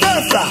 Stir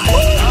fry.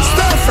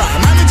 Stir fry.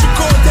 Mami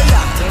Chicote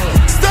ya.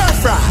 Stir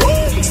fry.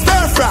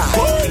 Stir fry.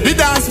 The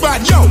dance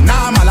bad, yo,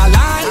 now I'm all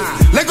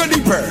alive. Lego the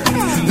bird.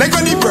 Lego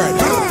the bird.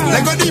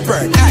 Lego the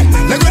bird. Hey,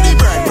 Lego the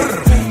bird.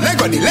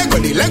 Lego the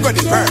bird. Lego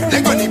the bird.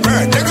 Lego the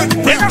bird.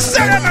 We're gonna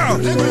say that now.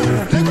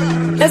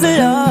 There's a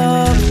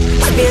love,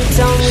 built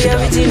on the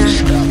original.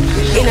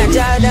 In a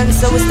Jordan,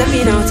 so we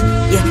stepping out.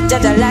 Yeah,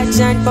 Jaja light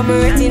shine for my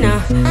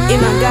retina. In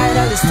my guide,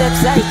 all the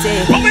steps I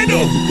take. What we do?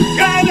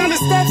 Guide all the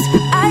steps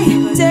I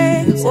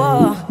take.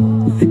 Whoa,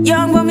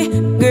 young but me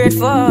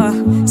grateful.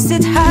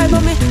 Sit high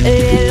but me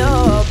lay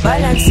low.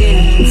 Balancing,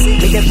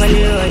 with the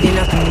funny road, you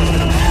know.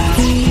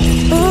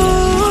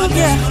 Ooh,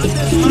 yeah,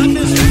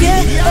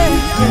 yeah, yeah.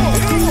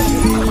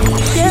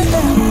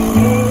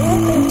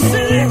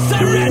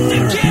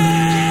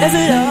 There's a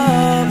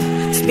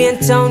love, Spain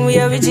town we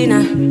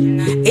original.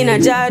 In a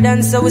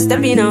Jordan, so we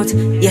stepping out.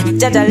 Yeah,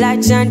 Jaja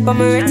light shine for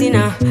my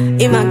retina.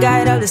 In my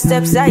guide, all the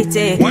steps I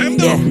take.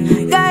 Yeah,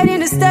 guiding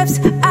the steps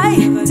I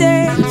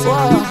take.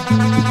 Whoa,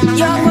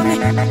 young but me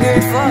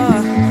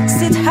grateful.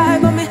 Sit high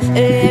but me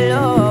lay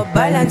low.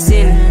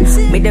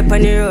 Balancing, me dep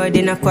on the road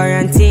in a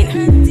quarantine.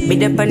 Me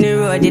dep on the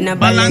road in a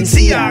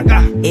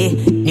Balenciaga.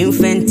 New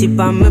Fenty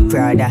on my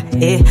Prada.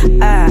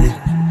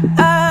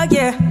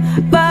 Yeah,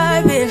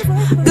 vibing,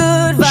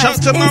 good vibes.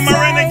 Shout to Mama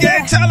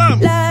Renegade, tell them.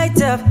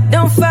 Light up,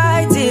 don't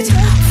fight it.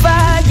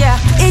 Fire,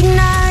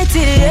 ignite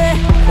it, yeah.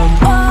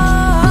 Oh,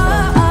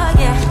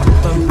 yeah.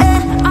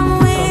 I'm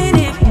with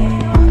it.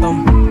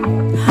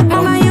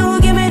 Mama, you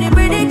give me the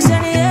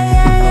prediction,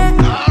 yeah.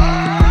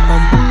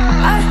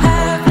 I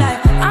have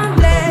life, I'm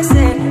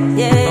blessed,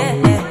 yeah.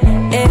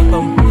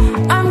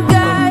 I'm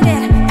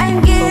guided and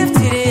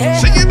gifted, yeah.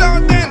 Sing it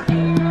down then.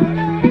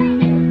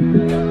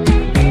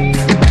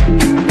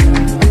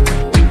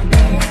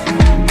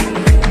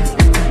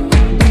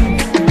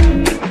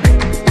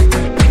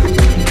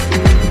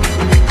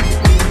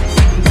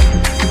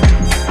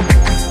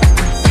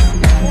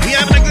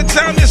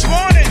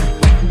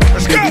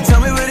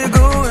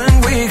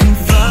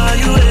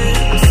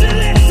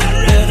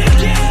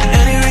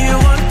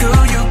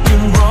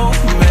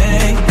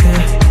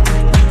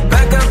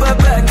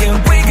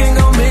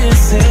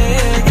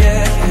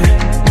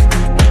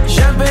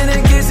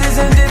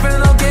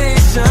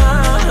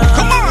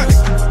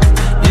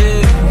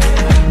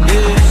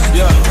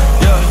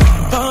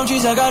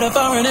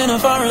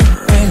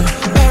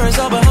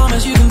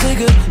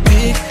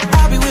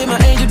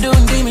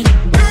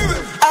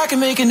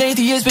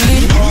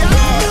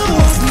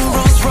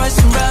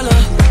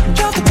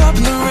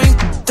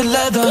 the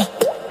leather.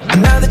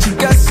 And now that you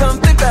got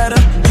something better,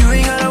 you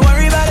ain't gotta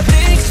worry about the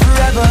things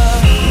forever.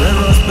 Red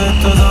rose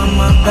petals on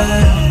my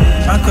bed,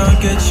 I can't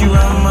get you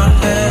out of my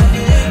head.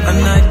 A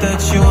night that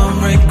you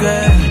won't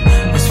regret,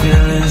 these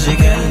feelings you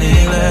can't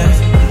neglect.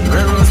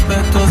 Red rose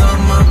petals on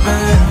my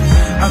bed,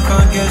 I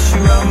can't get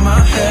you out of my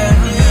head.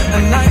 A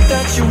night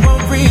that you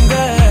won't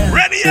regret.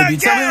 Ready Baby,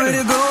 again. tell me where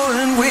to go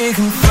and we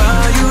can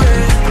fly you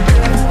in.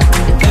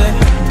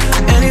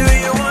 Yeah. Anywhere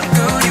you want,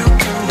 girl, you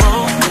can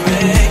roam with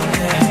me.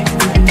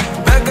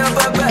 Yeah. Back up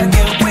our back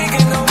and we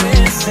can go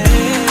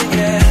missing.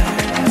 Yeah.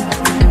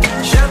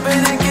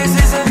 Champagne and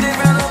kisses in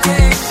different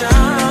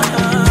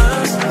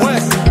locations.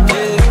 West,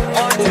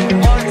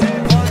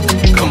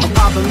 Come on,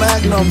 poppin'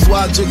 magnums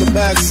while I jig a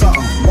bag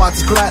something.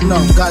 Watch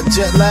platinum, got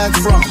jet lag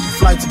from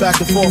flights back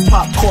and forth,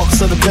 pop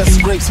corks are the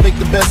best grapes, make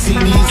the best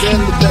CDs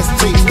and the best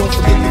tapes. Don't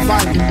forget the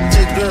vinyl.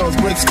 Take girls,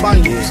 break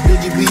spinals. Did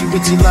you be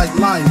Richie like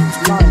Lionel?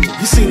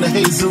 You seen the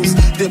Jesus,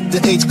 dip the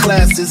H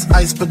classes,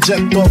 ice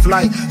project off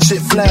like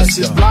shit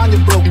flashes.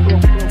 Blinded broke,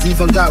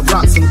 even got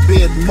rocks and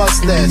beard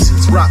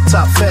mustaches. Rock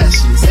top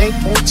fashions, ain't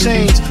won't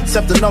change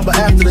except the number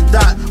after the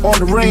dot on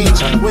the range.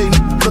 Wait,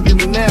 look at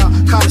me now,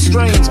 kinda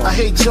strange. I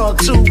hate y'all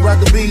too,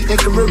 rather be in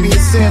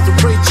Caribbean sands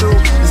with Rachel.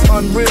 It's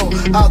unreal,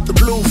 out the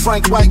blue,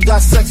 Frank White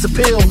got sex appeal.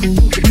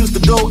 Used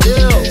to go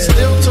ill,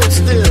 still took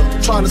still,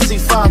 trying to see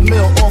 5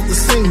 mil off the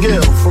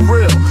single. For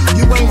real,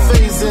 you ain't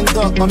phasing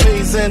the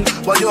amazing,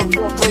 while you're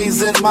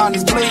blazing, mine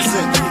is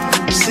blazing.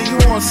 See you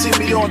on, see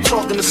me on,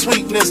 talking to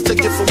sweetness,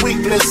 take it for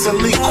weakness and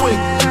leak quick.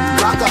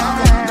 Lock up.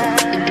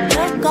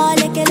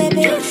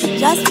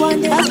 Just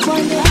one day.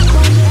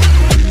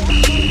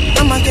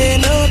 I'm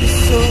again up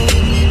so.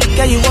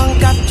 Yeah, you won't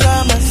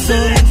capture my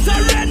soul.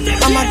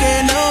 I'm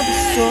again up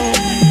so.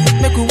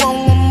 Make you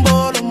one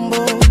bottle.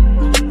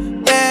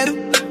 Better,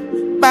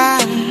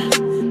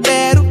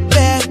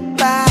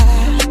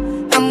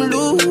 I'm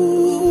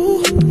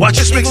loose. Watch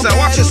this mix now,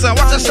 watch this now,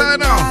 watch this side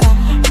now.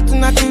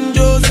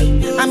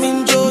 I'm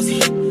in Josie.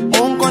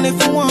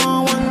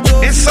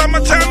 It's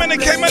summertime in the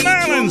Cayman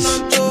Islands.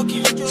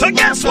 So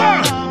guess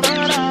what?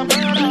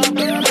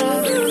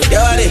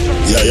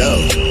 Yo.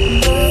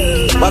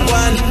 What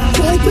one?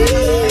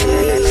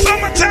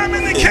 Summertime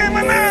in the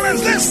Cayman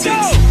Islands, let's go.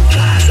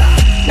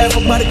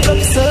 Everybody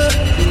cups up.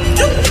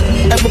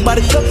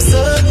 Everybody cups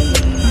up.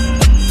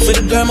 For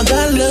the girl my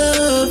God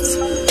loves.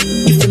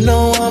 If you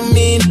know what I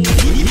mean.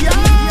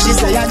 She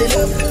say I did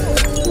love.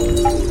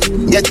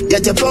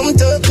 Get your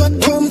pumped up.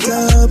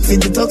 Fit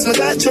the talks my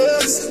God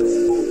trust.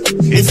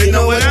 If you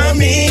know what I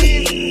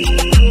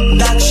mean.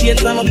 Dark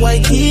shades on my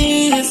white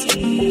keys.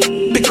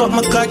 Pick up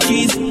my car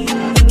keys.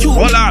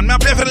 Hold on, may I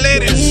play for the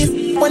ladies?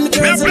 When the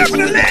girls may I play for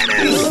the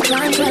ladies? You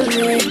can't tell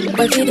me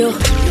what you do,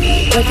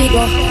 what you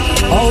go,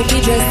 how you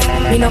dress.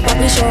 Me no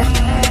papi show.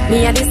 Me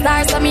a the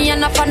star, so me a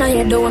no fan of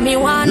you. Do me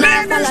wanna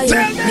follow you.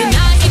 Me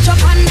nah hit your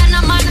hand and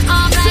a man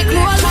arm like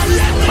Roland.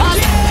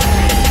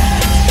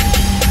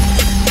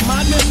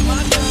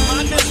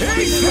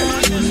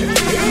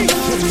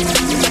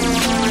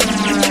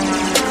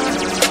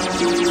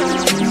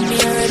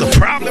 The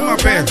problem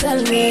up here.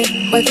 Tell me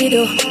what you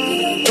do,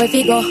 what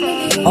you go,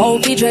 how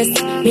you dress.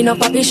 Me no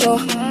papi show.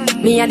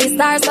 Me a the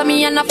star, so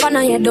me a no fan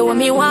of you. Do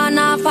me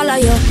wanna follow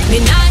you. Me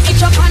nah hit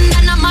your hand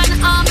and a man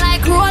arm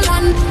like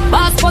Roland.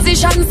 Boss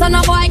position, so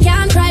no boy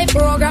can't try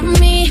program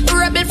me.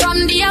 Rebel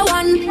from day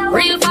one.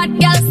 Real fat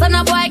girl, so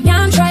no boy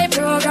can't try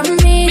program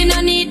me. Me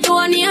no need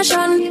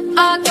donation.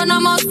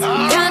 Autonomous,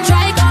 can't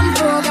try come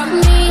program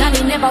me.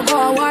 Nanny never go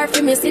a war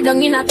for me. Sit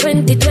down in a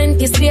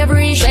 2020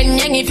 slavery.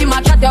 Shenyang if you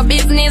match at your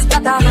business,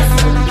 that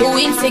too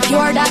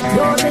insecure that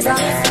don't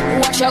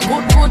watch your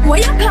good, what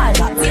you call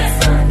that?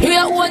 Do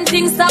your own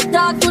thing, stop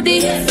talk to the.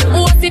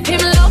 What if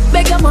him love,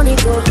 beg your money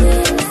too?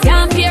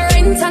 Can't pay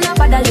rent and a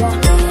bother you.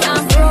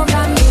 Can't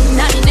program me.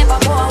 Nanny never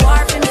go a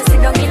war for me. Sit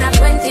down in a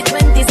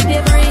 2020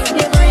 slavery.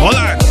 Hold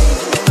on.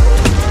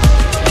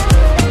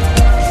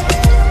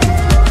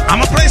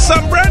 I'ma play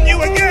some brand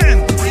new again.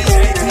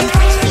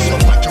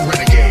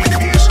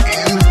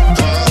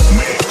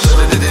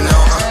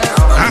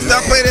 After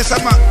I play this,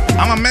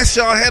 I'ma mess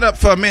y'all head up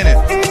for a minute.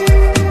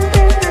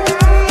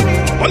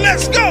 Well,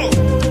 let's go.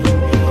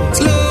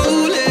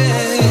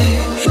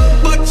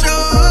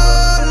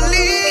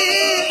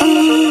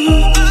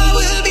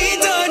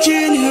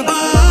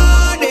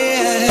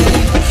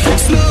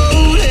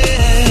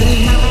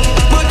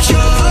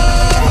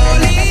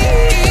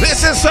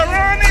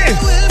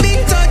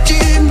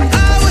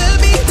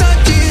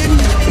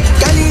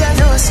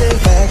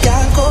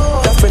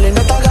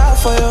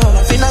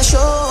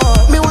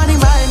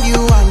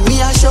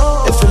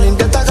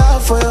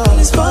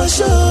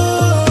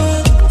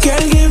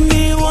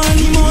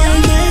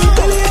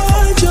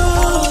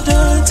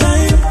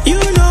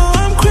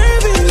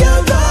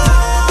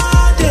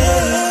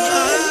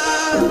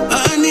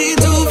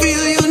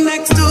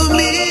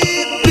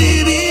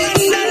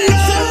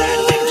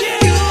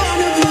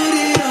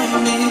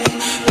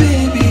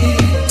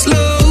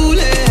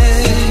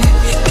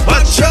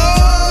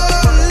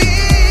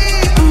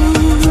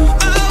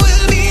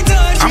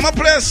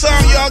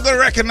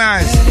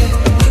 Recognize.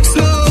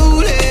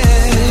 slowly,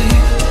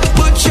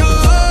 but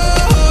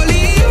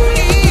surely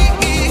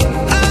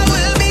I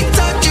will be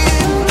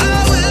touching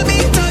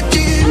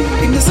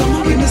in the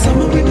summer, in the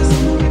summer, in the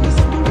summer, in the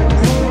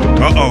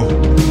summer. Uh-oh.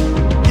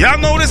 Y'all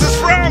know who this is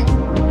from?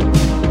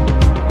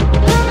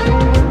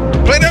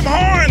 Play them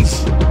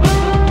horns.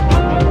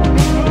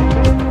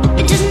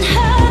 It doesn't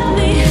hurt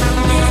me.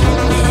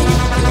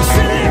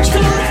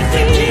 Select the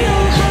feel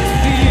how it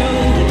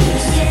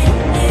feels.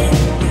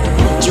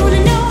 Do you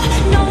wanna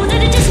know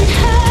that it doesn't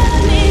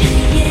hurt me?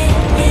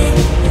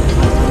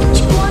 Do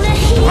you wanna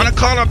hear? Wanna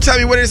call up, tell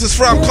me where this is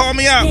from. Call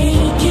me up.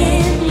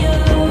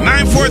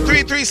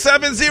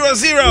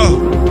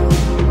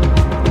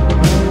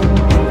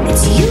 943-3700.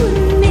 It's you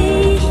and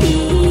me.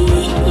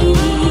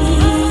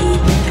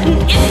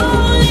 And if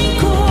only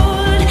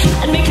could,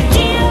 I'd make a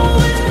deal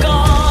with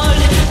God,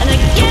 and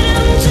I'd get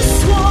him to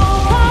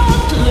swap our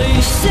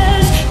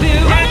places. Be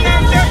running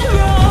up that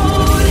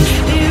road,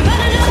 be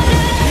running up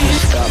that.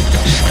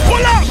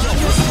 Pull up!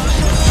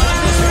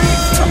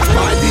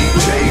 My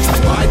DJ,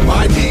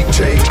 my DJ.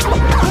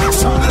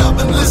 Turn it up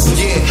and listen.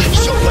 Yeah,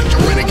 so like the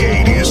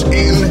Renegade is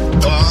in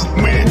the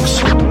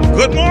mix.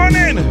 Good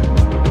morning.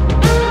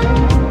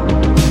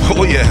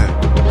 Oh yeah.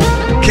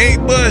 Kate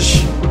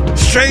Bush,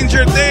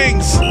 Stranger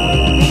Things. It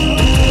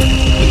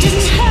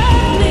doesn't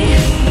hurt me.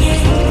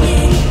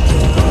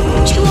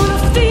 Do you wanna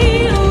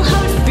feel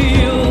how it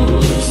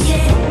feels?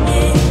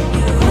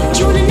 Do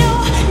you wanna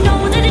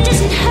know that it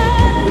doesn't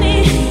hurt me?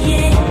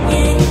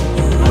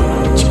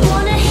 Do you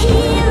wanna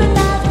hear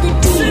about the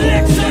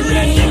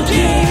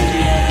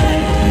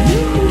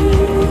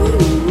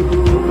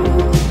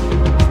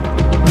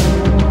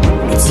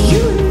It's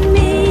you and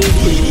me.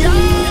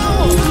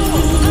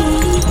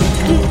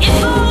 And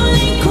if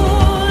only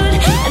could,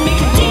 I'd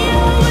make a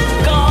deal with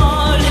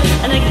God,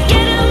 and I'd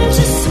get him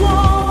to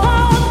swap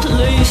our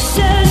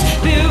places.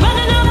 Be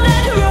running up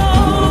that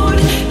road,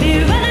 be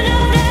running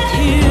up that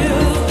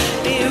hill,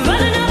 be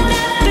running up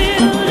that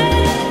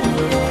building.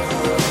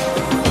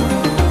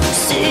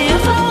 See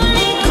if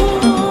only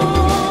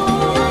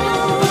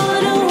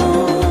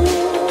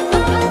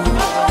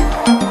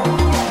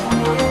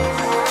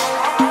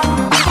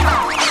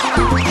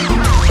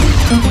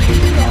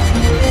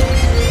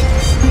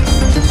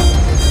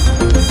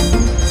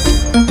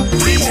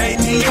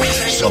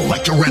So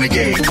like the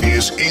Renegade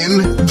is in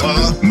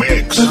the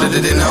mix. I'm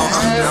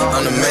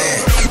the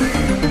man.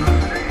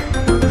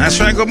 That's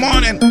right, good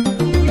morning.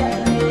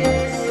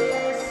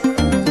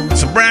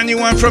 It's a brand new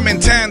one from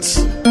Intense.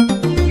 I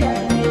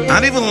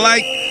don't even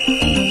like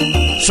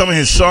some of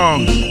his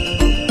songs.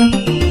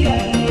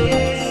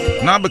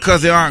 Not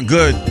because they aren't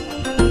good.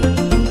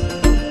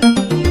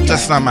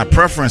 That's not my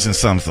preference in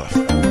some stuff.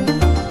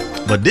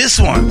 But this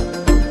one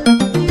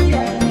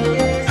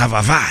have a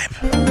vibe.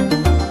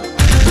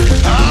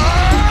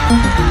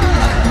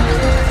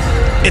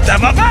 It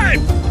have a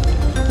vibe.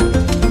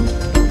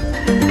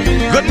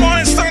 Good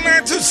morning, Stone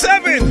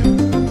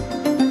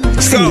 927.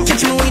 Let's go.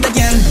 Catch me with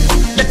again.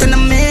 That when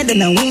I'm mad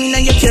and I win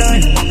and you cure.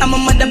 I'm a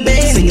mother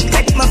babe and you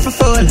take me for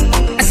full.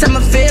 I said me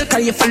fail, call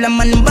you full of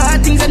man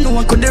bad things I know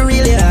I couldn't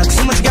really ask.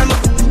 So much got me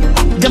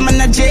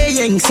a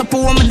J-ing. So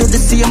poor woman do the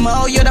same,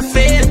 oh you're the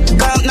fail.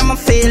 Count now my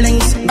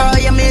feelings, oh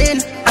you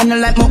mean. I know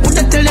like my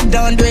Uda till it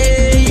don't do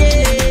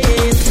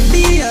it.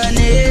 Be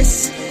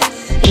honest.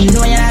 You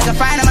know you're not gonna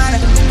find a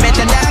man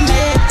better than me.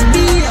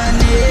 Be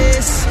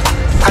honest.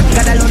 I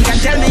got alone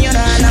can tell me you're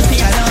not happy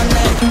alone.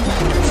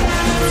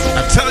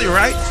 I tell you,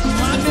 right?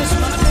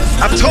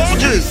 I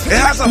told you, it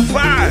has a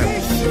vibe.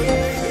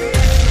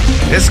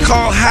 It's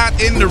called Hot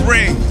in the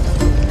Ring.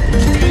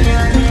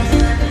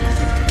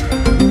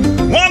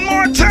 One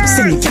more time.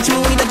 So you catch me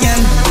with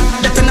again.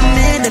 That when I'm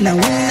mad and I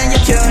win and you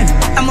cure.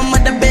 I'm a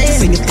mother babe,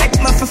 so you take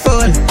me for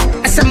full.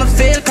 I said me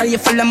fail, call you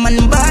full of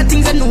man bad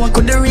things I know I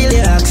couldn't really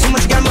ask. So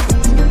much got me.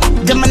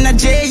 Them and a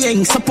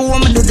J-ing, so poor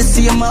woman do the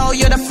same, oh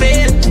you're the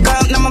fail.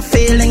 Count now my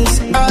feelings,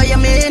 oh you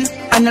mean.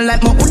 I know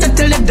like my Uda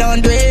till it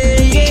don't do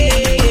it.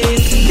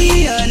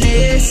 Be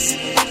honest.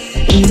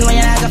 You know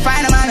you're not gonna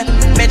find a man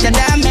better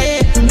than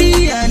me.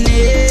 Be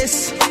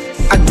honest.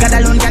 I got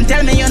alone can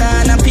tell me you're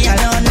not happy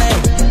alone.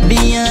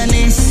 Be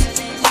honest.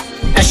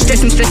 I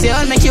stress and stress you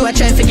all, make you a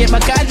try to get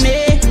back at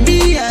me.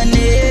 Be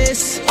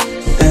honest.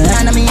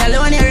 And I'm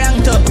alone, you're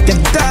wrong too.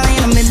 Get down,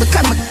 you know me,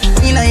 become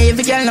you know,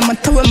 every girl I'm a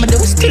tour, I'm a do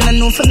still I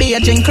know for be a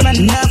drinker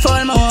and not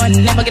all my own.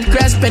 Never get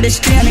cross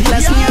pedestrian, the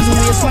class me as a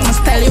waste one, my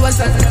style it was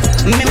a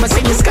remember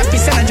say this copy,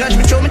 send a judge,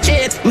 but show me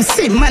cheat. Me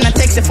see, man, I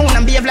text the phone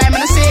and be a blind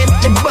man, I say it.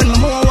 They burn me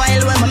more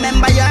while when I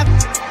remember you.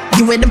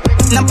 You with the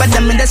number,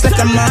 them, that's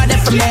like a murder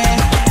for me.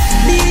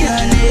 Be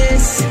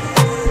honest.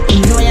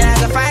 You know you're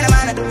not gonna find a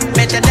man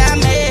better than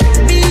me.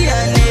 Be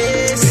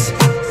honest.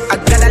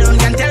 I got alone,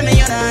 can tell me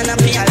you're not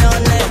happy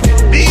alone.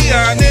 Be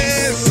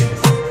honest.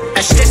 I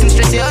stress and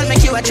stress you all,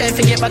 make you a try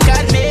to get back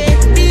at me.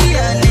 Be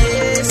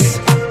honest.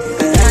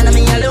 And I'm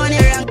alone,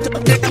 you're wrong.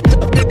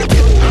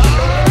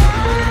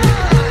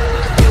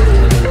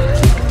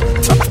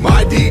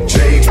 My DJ,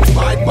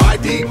 my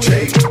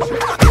DJ.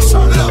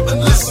 Turn it up and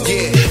listen.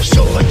 Yeah,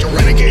 so like the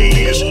Renegade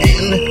is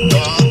in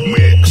the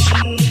mix.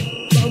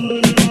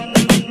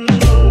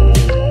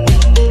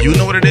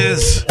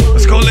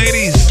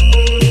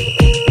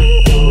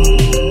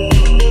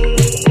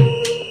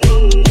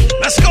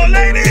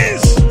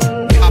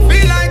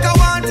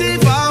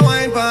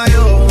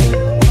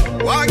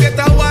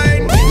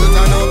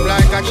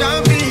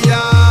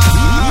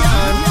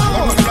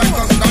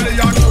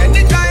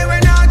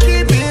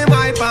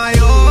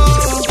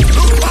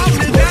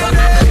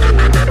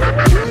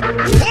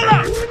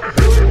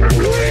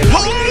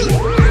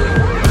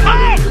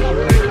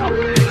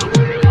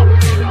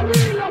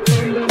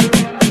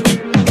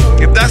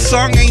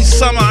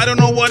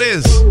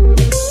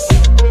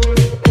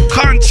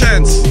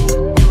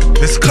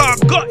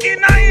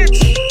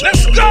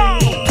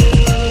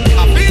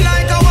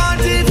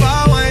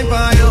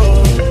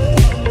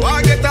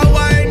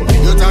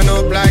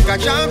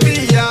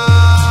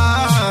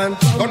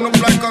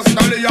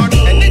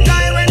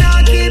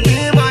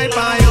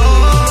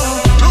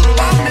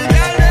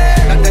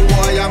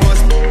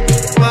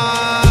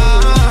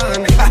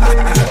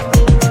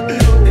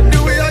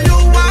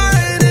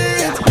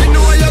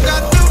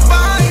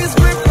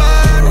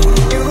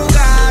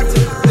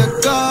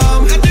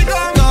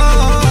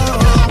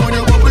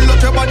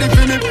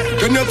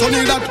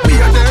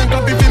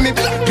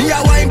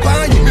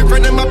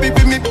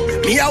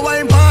 a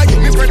wine for you.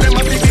 Me friend them a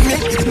pity me.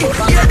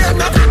 Hear them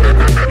now.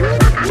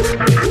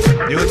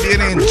 It would be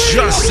an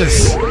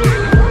injustice.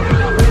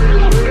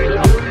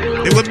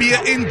 It would be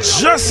an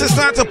injustice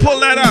not to pull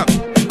that up.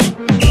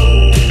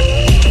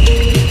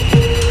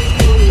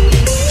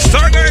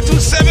 Star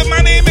 927,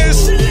 my name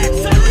is.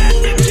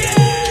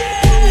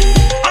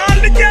 All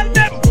the girl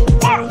them.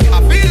 I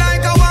feel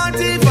like I want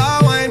it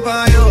for wine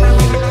for you.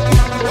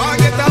 Go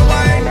get a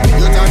wine.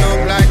 You turn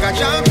up like a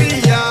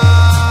champion.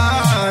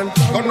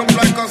 Turn up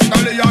like a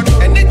stallion.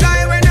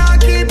 Anytime when I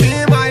keep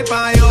him high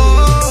for you.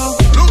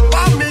 Look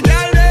for me,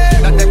 girl.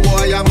 That the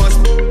boy I must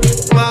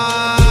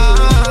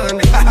man.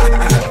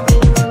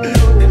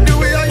 The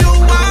way you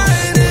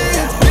whine it,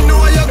 you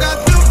know you got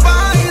to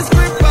find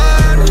grip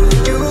on.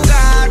 You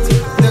got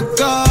the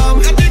gum.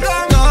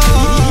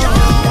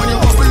 When you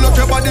bubble up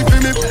your body for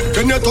me,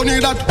 then you turn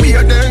it that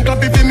weird, then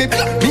clap it for me.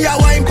 Me a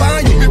wine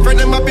for you, me friend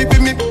them a pee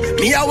me.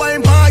 Me a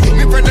wine for you,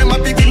 me friend them a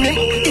pee me.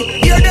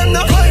 Hear them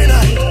now. Going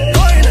night,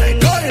 going night,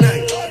 going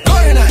night,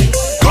 going night,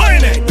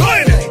 going night,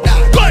 going night,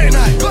 going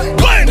night,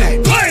 going night,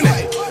 going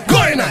night,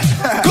 going night,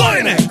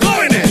 going night,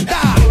 going night.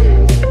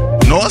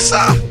 No,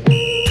 sir.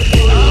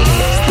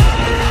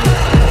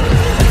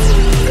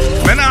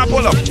 Me nah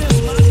pull up.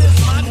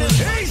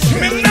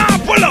 Me nah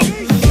pull up.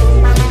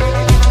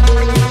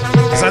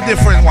 It's a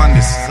different one,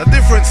 this. It's a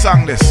different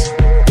song, this.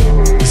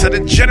 It's the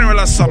General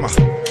of Summer.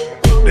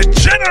 The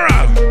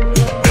General.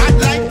 Hot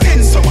like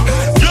 10 summer.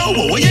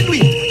 Yo, what you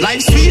doing?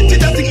 Life sweet,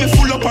 it a think me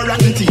full up a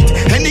rotten teeth.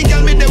 Any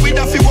girl me there with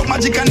a feel what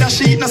magic and a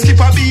sheet. No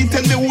skip a beat,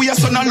 tell me who your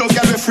son and love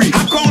girl we free.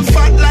 Account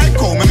fat like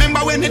cow.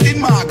 Remember when they did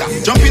Maga?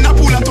 Jump in a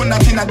pool and turn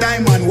that in a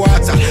diamond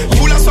water.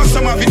 Full of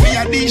some of it, me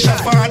a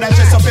D-shot. Father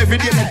dress up every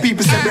day, make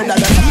people say brother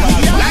that's a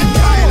father. Like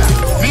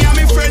pilot. Me and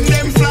me friend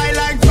them fly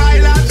like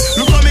pilot.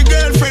 Look how me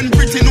girlfriend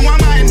pretty, no one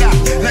mind that.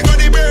 Like how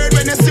the bird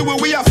when they see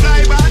we a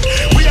fly back.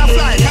 We a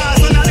fly,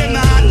 cause none of them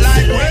not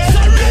like we.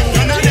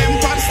 None of them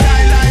pop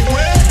style like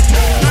we.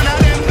 None of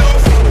them do.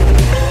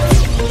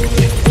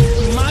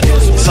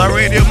 It's a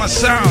radio my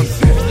sound.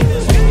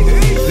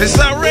 This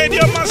is a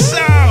radio my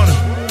sound.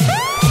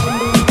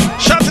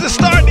 Shout to the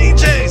Star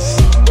DJs.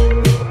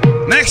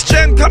 Next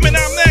gen coming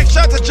up next.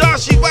 Shout to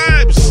Joshy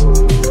Vibes.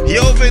 He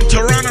over in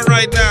Toronto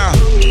right now.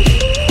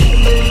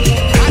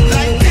 Hot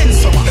like 10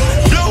 summer.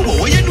 Yo,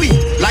 what you doing?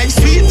 Life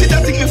sweet, it a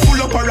think me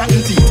full up a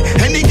rotten teeth.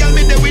 Any girl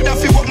me there with a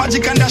feel what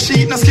magic and a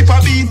sheet. No skip a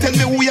beat, tell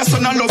me who your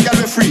son and love girl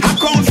we free.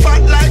 Account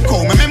fat like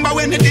cow. Remember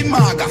when they did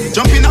Maga?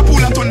 Jump in a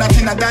pool and turn that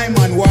in a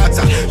diamond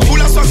water.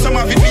 Full of some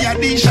of it, me a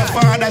D-shot.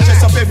 Father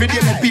dress up every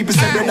day, make people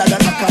say brother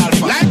that's a call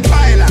for. Like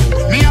pilot.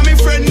 Me and me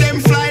friend them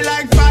fly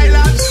like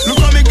pilot. Look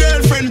how me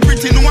girlfriend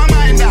pretty, no one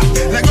mind that.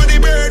 Like how the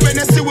bird when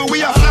they see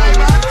we a fly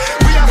back.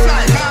 We a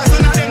fly, cause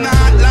none of them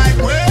not like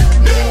we.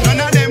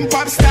 None of them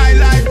pop style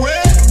like we.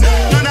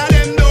 None of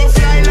them don't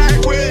fly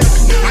like we.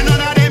 And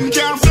none of them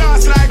can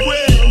floss like we.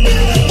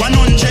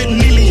 100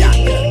 million,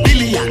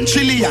 billion,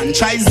 trillion,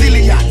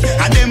 trizillion.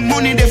 And them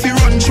money they fi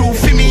run through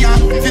for me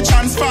and fi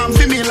transform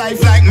for me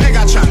life like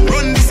Megatron.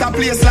 Run this a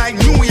place like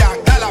New York,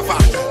 Dalavan.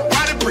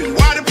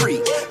 Water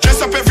pre,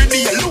 dress up every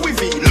day, Louis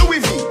V.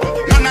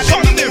 None of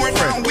them more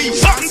than we.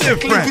 Something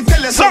different.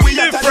 Something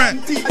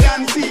different.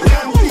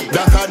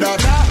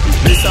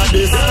 This a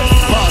this.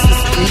 Pass the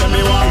sitting them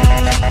me want.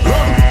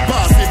 Rum.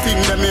 Pass the thing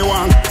them me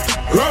want.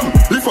 Rum.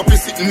 Lift up the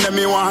sitting them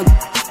me want.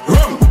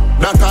 Rum.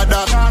 That.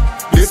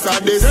 This a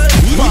this.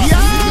 Pass the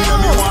sitting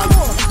them me want.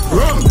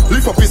 Rum.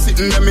 Lift up the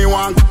sitting them me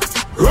want.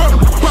 Rum.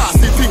 Pass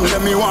the thing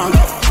them me want.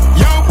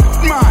 Yo,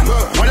 man.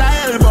 Well I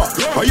elbow.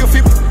 Or you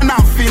feel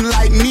nothing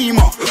like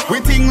Nemo. We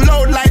think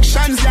loud like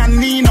Shanzi and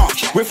Nino.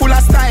 We full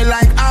of style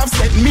like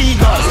Offset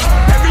Migos.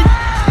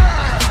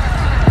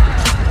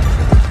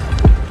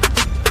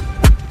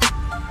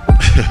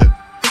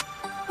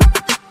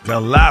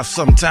 Gotta laugh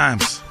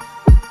sometimes.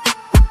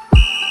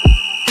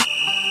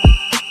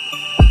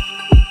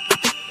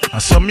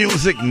 And some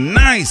music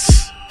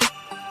nice.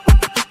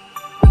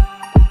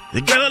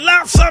 You gotta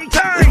laugh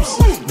sometimes.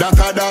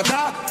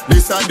 That.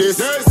 This a this.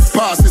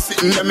 Pass the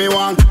sitting them me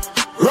want.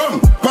 Rum.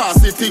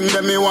 Pass the thing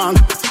them me want.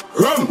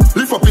 Rum.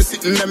 Lift up the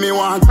sitting them me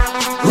want.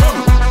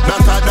 Rum.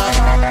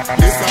 That.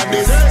 This a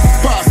this.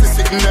 Pass the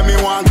sitting them me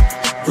want.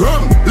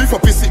 Rum. Lift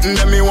up the sitting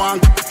them me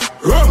want.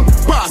 Rum.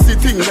 Pass the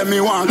thing them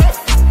me want.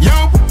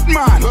 Yo,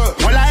 man.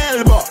 Well I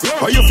elbow.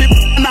 Or you feel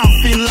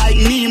nothing like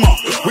Nemo.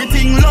 We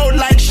think loud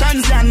like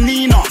Shanzi and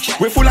Nino.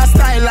 We full of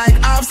style like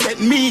Offset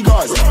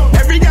Migos.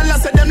 Every girl I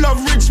said them love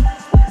rich.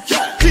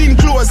 Clean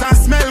clothes and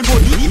smell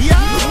good.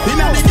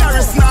 Inna the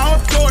garage now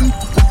uptown.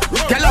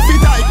 Girl up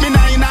it tight, me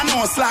nah inna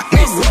no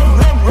slackness.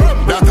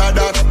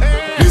 That.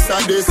 This a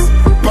this.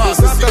 Pass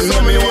the thing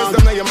that me want.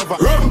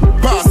 Rum.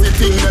 Pass the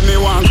thing that me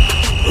want.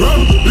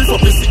 Rum. Lift up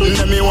the sitting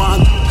that me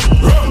want.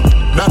 Rum.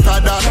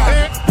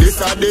 That.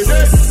 This a this.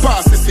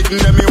 Pass the sitting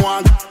that me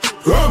want.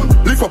 Rum.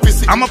 Lift up the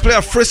sitting. I'ma play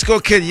a Frisco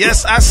Kid.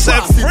 Yes, I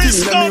said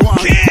Frisco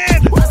Kid.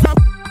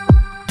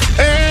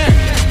 Hey.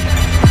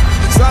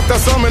 So after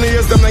so many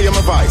years, them now hear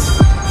my voice.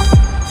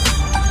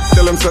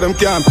 Tell them so them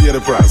can't pay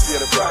the price.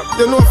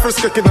 You know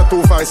Frisco Kid not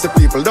too feisty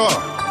people, though.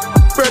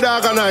 Spread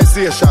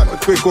organization.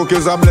 Quick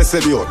cookies are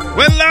blessed you.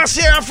 When last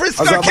year a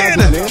Frisco kid.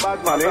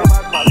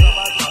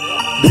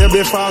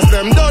 Baby fast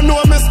them don't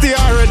know me stay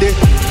already.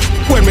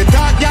 When me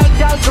talk,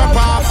 y'all drop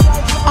off.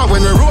 And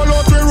when we roll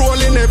out, we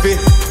rolling heavy.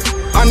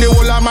 And the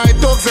whole of my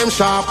dogs them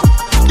sharp.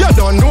 You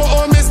don't know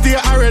how me stay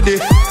already.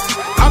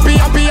 Happy,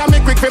 I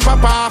make quick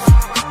pop off.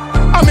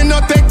 I mean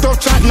not take tough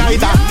chat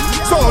neither.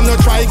 So no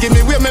try give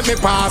me way, make me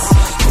pass.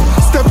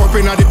 Step up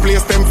in the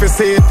place, them for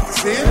see it.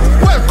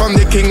 Welcome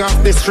the king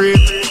of the street.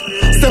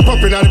 Step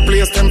up in the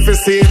place, them for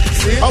see it.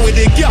 And with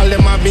the girl,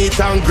 them a meet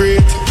and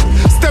greet.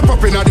 Step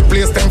up in the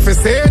place, them for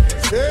see it.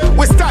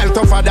 We style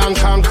tougher than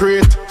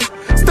concrete.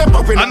 Step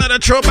up in another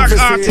throwback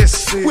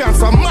artist. We have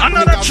some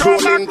another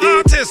throwback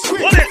artist.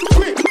 Hold it.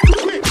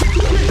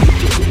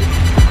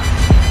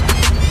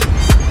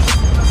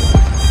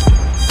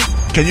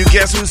 Can you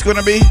guess who it's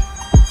gonna be?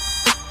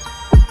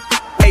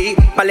 Hey,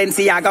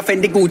 Balenciaga,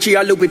 Fendi, Gucci,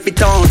 or Louis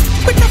Vuitton.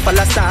 With the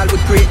fella style, we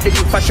create the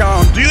new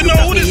fashion. Do you know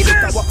who this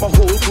is? What my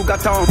whole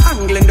Cougaton,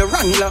 angling the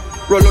Wrangler,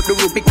 roll out the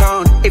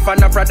Rubicon. If I'm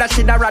not brother,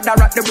 she'd rather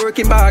rock the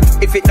working bag.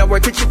 If it not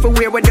work, it she for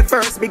wear when the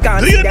first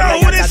began. Do you know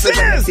who this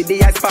is? See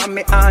the eyes from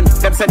me on.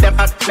 Them say them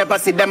hot, never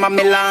see them on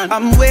Milan.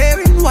 I'm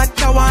wearing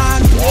what I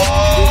want.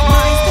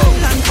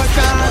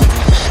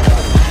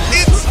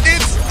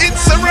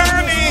 It's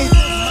Serrani.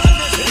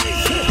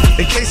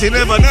 In case you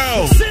never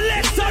know.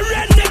 Selector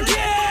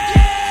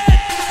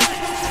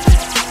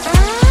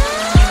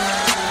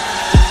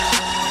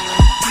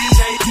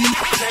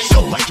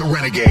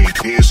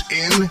Renegade is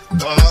in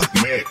the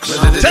mix.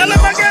 Tell him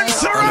again,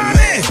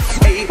 Serrani.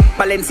 Hey,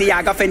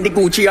 Balenciaga, Fendi,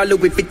 Gucci, or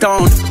Louis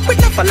Vuitton. With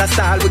the fella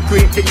style, we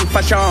create the new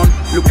fashion.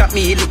 Look at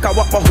me, look at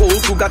what my whole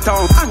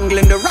Cougaton.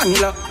 Angling the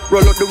Wrangler,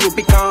 roll out the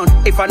Rubicon.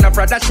 If I'm not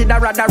brother, she'd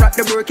rather rock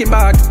the working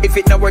bag. If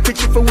it not work, it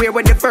she for wear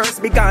when the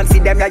first began. See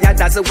them, yeah,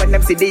 dazzle when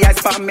them see the eyes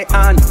from me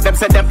on. Them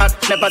say them hot,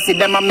 never see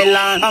them on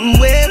Milan. I'm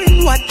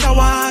wearing what I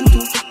want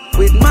to.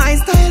 With my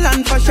style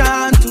and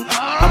fashion too.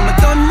 I'm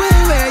done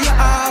where you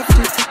have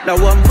to. Now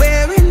I'm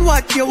wearing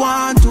what you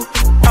want to.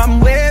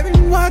 I'm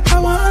wearing what I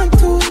want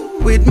to.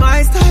 With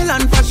my style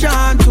and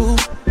fashion too.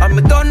 I'm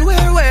done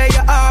where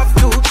you have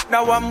to.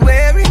 Now I'm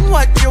wearing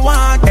what you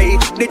want. Hey,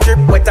 the drip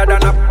wetter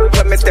than a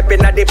when me step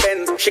in at the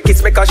Benz. She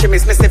kiss me cause she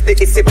miss me sniff the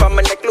issy from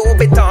my neck. Louis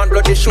Vuitton,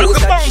 bloody shoes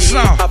that she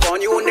have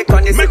on you.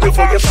 Unicorn is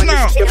before you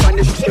vanish.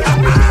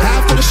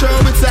 After the show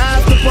it's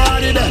after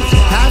party then.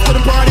 After the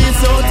party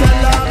it's hotel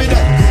lobby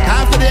then.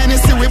 After the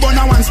NSC we burn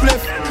a one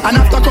spliff. And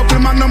after couple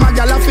magnum a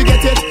gal I forget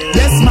it.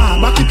 Yes ma,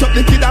 back it up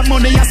the kid have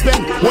money you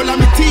spend. All of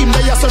me team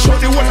they also show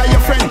the whole of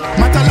your friend.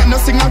 Matter like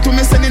no signal to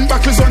me sending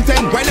back on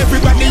 10. While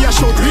everybody a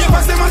show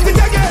ravers them at it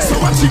again.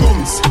 So watch you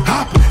bounce,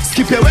 hop,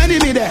 skip your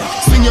enemy there.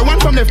 Swing your one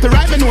from left to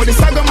right, me know the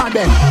saga man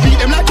then. Beat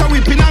them like a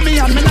whipping on me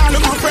and me now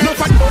look my friend up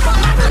and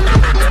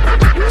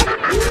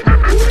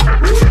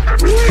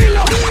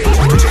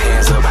Put your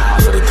hands up high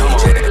for the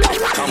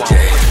come on.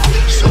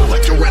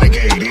 Selector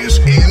Renegade is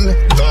in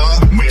the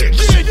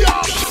mix.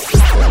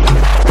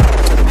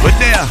 But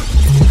there,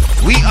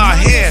 we are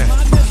here.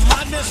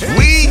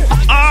 We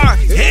are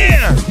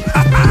here.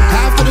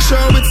 After the show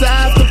it's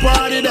after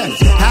party then.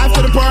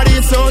 After the party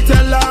it's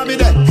hotel lobby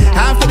then.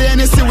 After the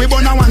NSC we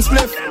burn a one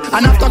spliff.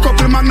 And after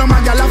couple magnum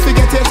a gal I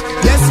forget it.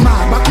 Yes ma,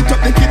 back it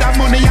up the kid have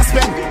money you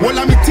spend. All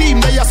of me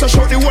team they also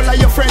show the whole of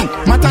your friend.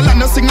 Matter like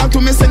no signal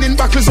to me sending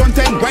back on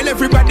 10. While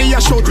everybody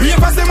a show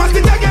ravers them at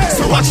it again.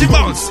 So watch it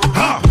bounce,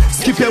 hop,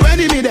 skip your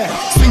enemy there.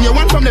 Swing your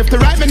one from left to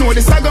right, me know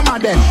the saga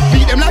man then.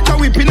 Beat them like a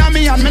whipping on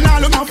me and me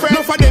now look my friend.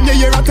 Enough of them you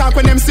hear a talk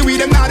when them see we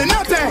them not do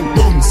nothing.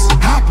 Boom,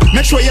 hop,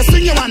 make sure you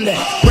swing your one there.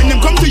 When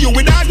them come to you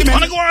with argument,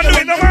 wanna go on do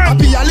it, no man.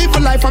 Happy I live a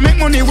life, I make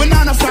money, we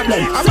not a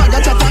problem. I bag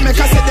a chat and make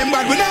I say them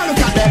bad, we not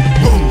look at them.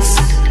 Booms,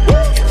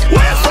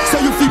 so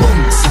you feel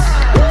booms.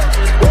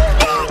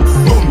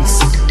 Booms,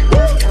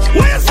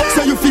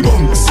 so you feel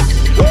booms.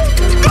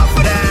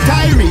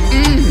 Tyree,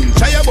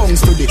 try your booms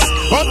to this.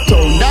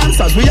 Uptown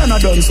dancers, we are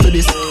not done to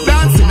this.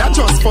 Dancing, not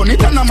just fun,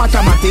 it's not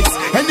mathematics.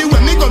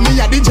 Anyway, me go, me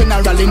a the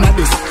general in a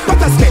this.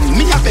 But I spend,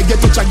 me a beg you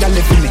to check your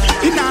left in it.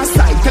 In our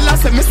side, tell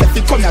us me say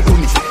fi come here to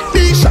me.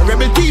 Tisha,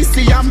 Rebel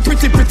TC, I'm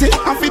pretty.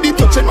 I'm for the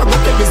touch, and I go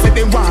tell me say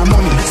they want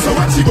money. So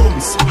watch you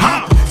bounce,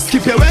 hop,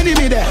 skip your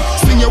enemy there.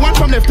 Swing your one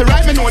from left to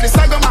right, me know the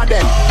saga man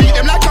then. Beat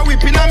them like a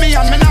whipping on me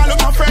and me now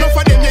look my friend. Enough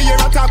of them you hear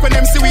a talk when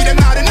them see we them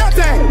not do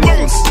nothing.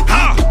 Bounce,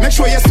 hop, make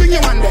sure you swing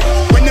your one there.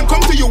 When them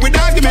come to you with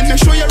argument, make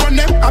sure you run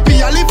them.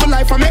 Happy I live a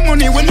life, I make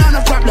money, we not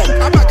a problem.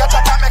 I bag a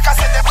chat and make I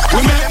say them.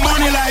 We make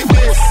money like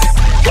this,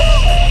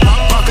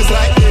 pockets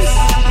like this.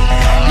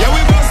 Yeah,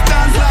 we bust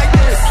dance like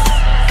this.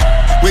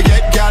 We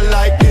get gal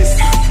like this.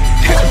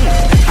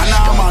 And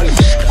I'm all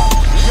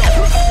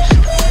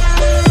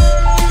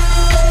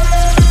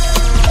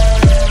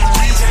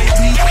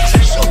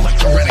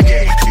Selector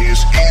Renegade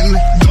is in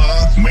the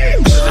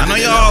mix. I know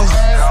y'all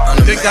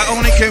think I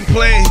only can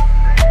play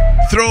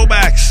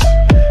throwbacks.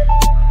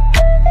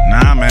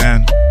 Nah,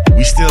 man,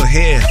 we still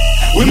here.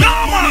 We make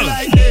money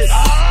like this,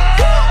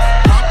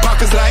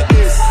 pockets like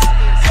this.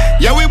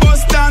 Yeah, we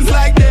bust dance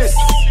like this.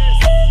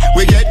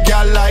 We get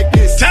gal like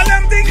this. Tell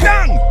them ding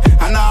dong.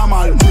 And I'm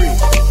all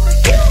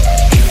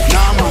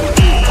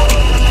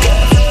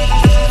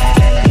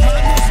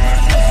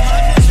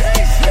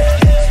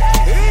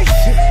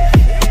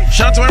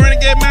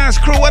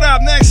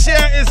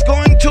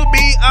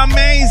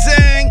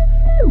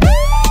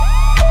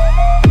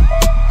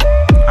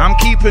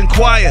keeping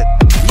quiet.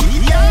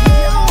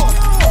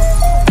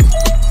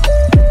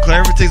 Cause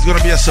everything's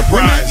gonna be a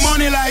surprise. We make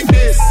money like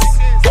this.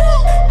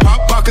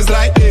 Pop pockets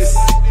like this.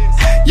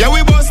 Yeah,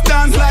 we bust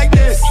dance like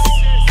this.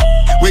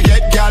 We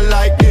get gal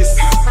like this.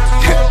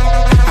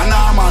 A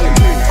normal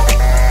thing.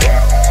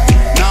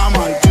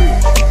 Normal thing.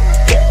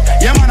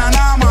 Yeah, man, a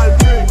normal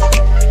thing.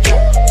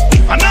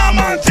 A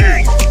normal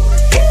thing.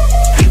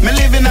 Me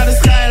living at the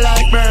sky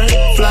like bird.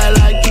 Fly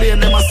like plane.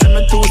 Them a send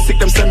me too sick.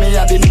 Them send me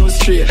at the new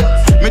street.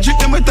 Me treat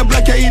them with a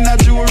black eye in a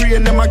jewelry.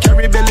 And them a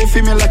carry belly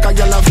for me like a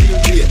gal a feel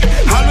great.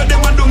 All of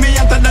them a do me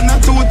hotter than a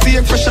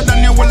toothpick. Fresher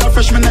than your wall of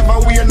fresh. Me never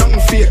wear nothing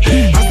fake.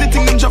 As the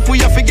thing them drop, we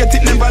have to get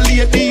it never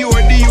late.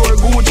 Dior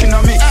Gucci na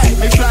me.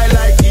 Me fly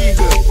like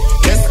eagle.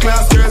 Best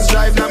class girls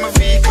drive now my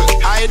vehicle.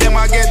 I them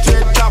a get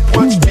red top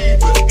watch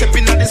people.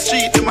 Stepping on the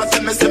street, them a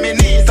tell me say me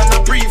knees and a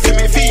breathe for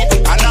me feet.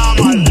 A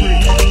normal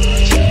break.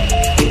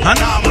 A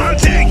normal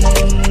thing.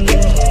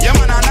 Yeah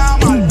man, a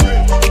normal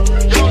break.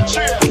 Yo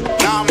chill.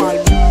 Normal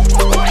break.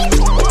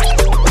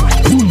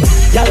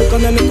 Y'all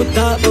come and make me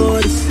talk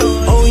about this.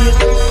 Oh yeah.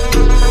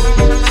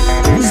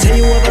 Say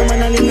you have a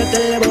man and him not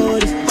tell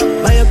about this.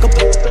 Buy a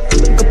couple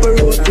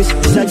roses.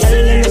 It's a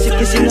girl and she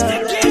kissing her.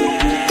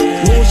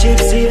 No ship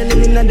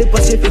sailing in the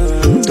Pacific.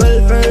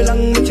 12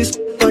 furlong which is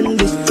on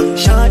this.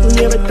 Short in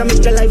your to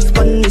make the life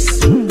span this.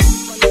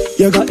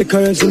 You got the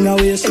curves in your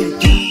waist.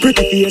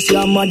 Pretty face,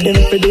 you're mad them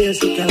for days.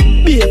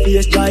 Be a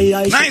face, dry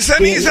eyes. Nice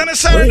and easy on a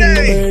Saturday. Bring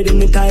the bird in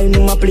the time,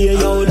 I'ma play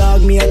yo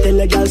dog. Me I tell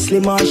a girl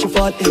slim or she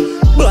fat.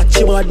 But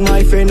she bad,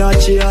 my friend,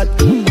 not she hot.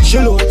 She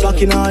look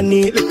talking on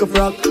neat like a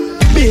frog.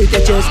 Beat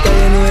your chest, cause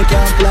you know you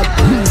can't flap.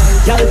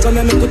 Y'all come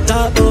and make me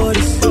talk about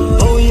this.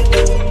 Oh yeah.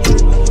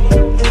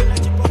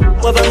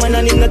 Have a man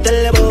and him not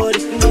tell about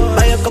this.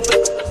 Buy a couple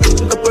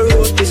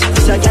roses.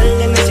 It's a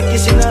girl and she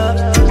kissing her.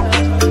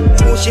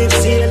 No ship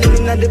sailing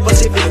in the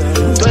Pacific.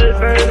 12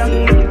 furlong.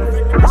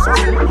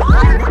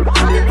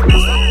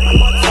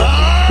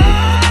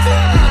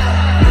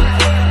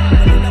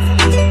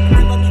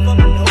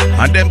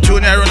 And them two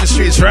there on the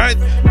streets, right?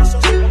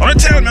 I'm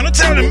tell them, I'm not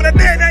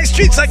there in the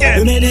streets again.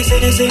 You made this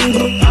thing,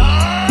 bro.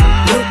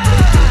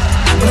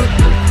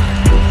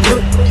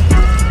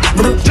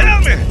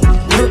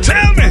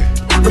 Tell me.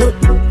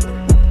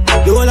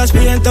 You all has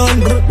been done,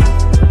 bro.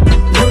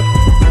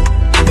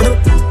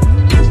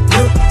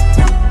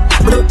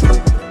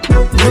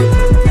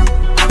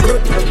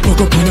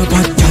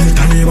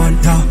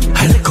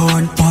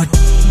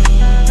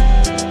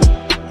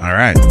 All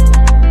right.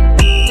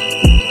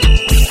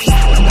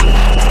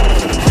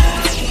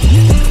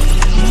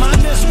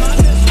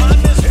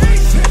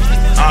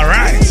 All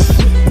right.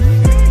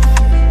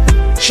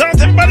 Shout out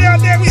to everybody out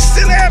there. We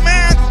still here,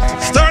 man.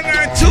 Star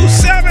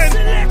 927.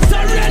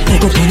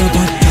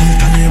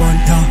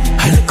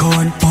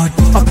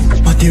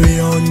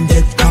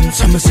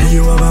 Some say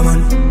you have a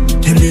man,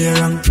 them they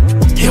wrong.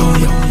 Yo,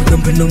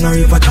 dumping down a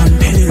river town.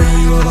 Anyway,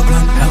 you have a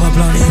plan, have a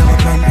plan.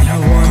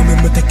 Come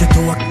and take it to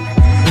work.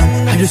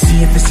 I just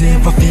see if it's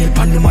safe, I feel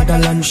pan the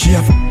motherland. She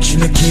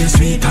no case,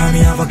 we time me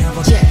have a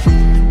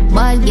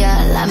bad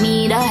girl, I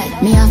mean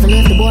that. Me have to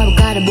leave the boy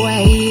because the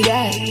boy he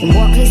that.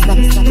 Walk his back,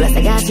 plus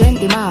I got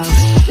 20 miles.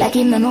 Like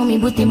him no know me,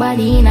 put him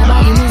body in a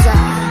body music.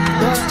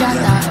 Just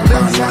chata,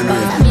 bring chata.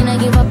 I mean I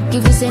give up,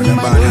 give you send him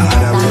my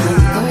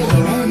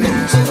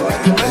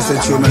Listen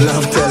to me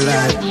love tell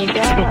life.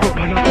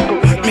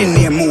 Me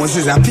name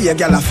Moses, a pay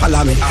gal a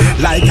follow me.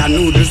 Like a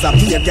noodles, a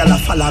pay gal a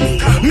follow me.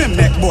 Me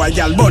make boy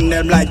gal burn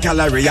them like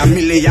calorie. A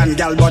million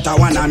gal but I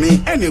wanna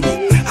me.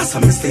 Anyway, I saw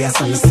me stay.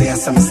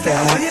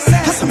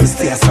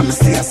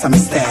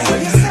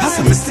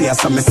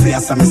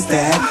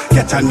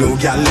 Get a new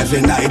gal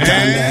every night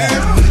down there.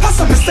 I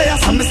saw me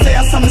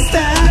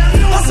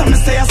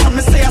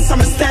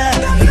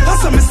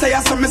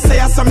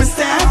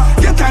stay.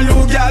 Get a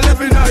new gal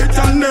every night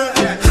down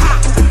there.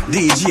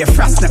 DJ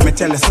Frost, let me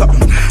tell you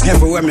something.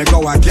 Everywhere me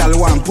go, a gal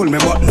want pull me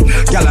button.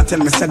 Gal a tell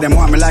me say them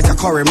want me like a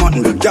curry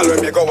mutton. Gal when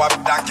me go up,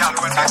 that gal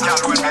when me.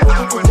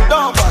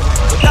 Nobody,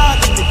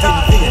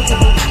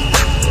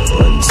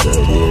 one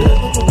side here.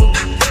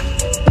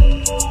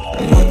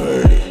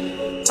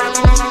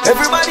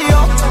 Everybody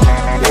up.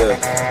 Yeah.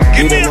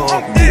 Give me an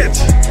update.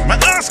 My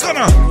ass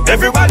gonna.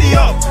 Everybody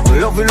up.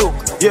 Love you look.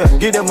 Yeah,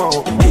 give them an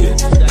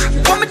update.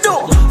 What me do?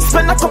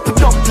 Spend a couple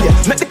dump here,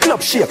 make the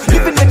club shake.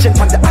 Living legend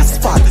on the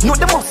asphalt, know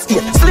the must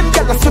here. Slim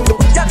gal a swim the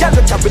gal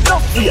a chop with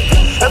love here.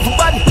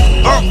 Everybody,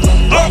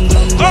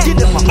 give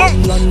them a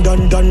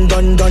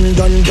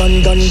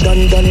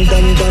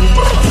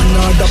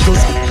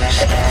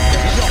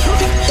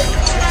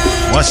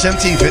Watch them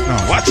teeth it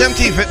now. Watch them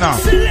teeth it now.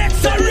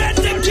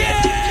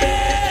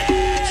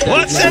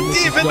 Watch them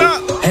teeth it now.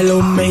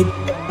 Hello, mate.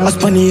 I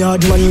spun the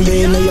hard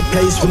Monday in your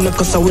place. When the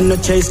cause I win the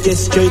chase, get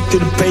straight to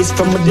the pace.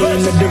 From a day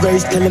into the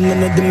race, telling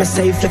none of them are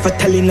safe. If I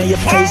tell you now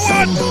your face,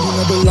 I'm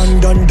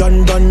done.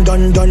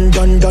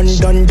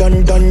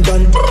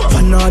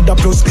 Another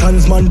plus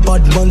clansman,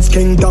 bad man's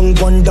king down,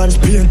 one dance,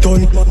 paint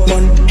on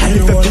man. And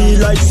if I feel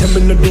like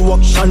sending the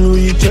action,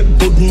 we check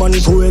good man,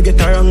 go get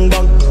a wrong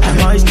back.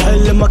 My style,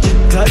 them a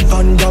kick like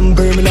Van Damme,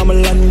 Birmingham,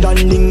 London,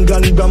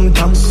 England,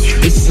 Brampton.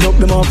 Listen up,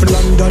 them off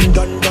London,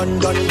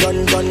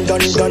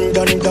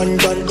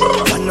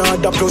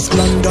 Canada plus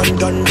London,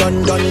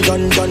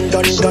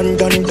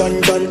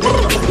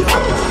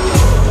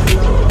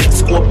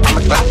 Scope on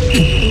the clock.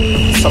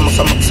 Some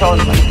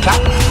tone on the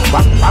clock.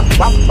 Wap, wap,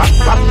 wap, wap,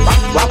 wap, wap,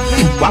 wap,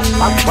 wap,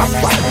 wap, wap,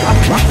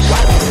 wap,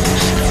 wap.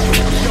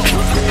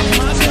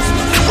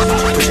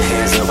 Put your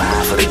hands up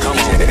high for the come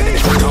on.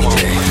 Come on.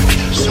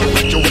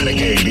 Select your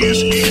renegade is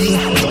in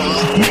the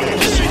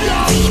mix.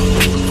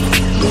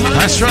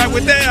 That's right, we're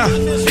there.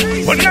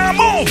 But now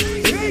move.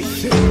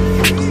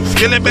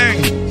 Skilly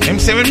bang. Him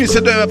say when we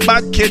said a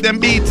bad kid, then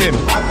beat him.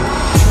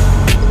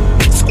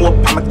 Scope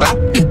on the clock.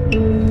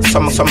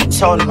 Some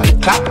tone on the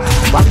clock.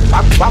 Wap,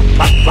 wap, wap,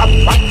 wap, wap,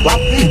 wap,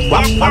 wap,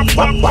 wap, wap,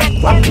 wap,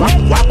 wap, wap,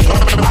 wap.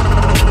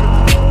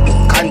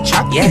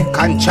 Contract,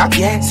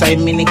 yeah. So I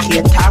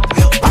minicate top.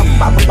 Wap,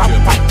 wap, wap,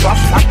 wap, wap,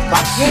 wap,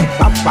 wap,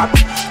 wap, wap,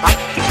 wap.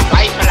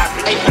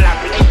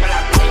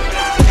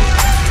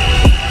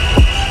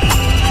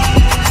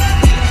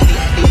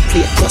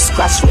 Play it just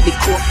scratch with the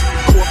core.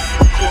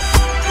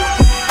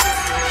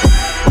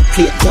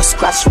 Play it just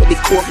scratch with the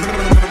core.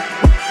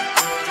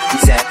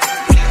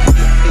 Exactly.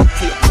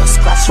 Play it just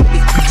scratch with the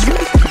core.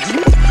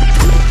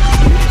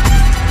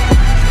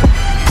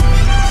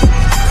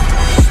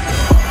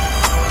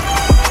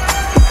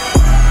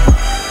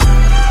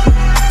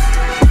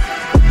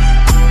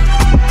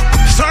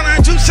 Star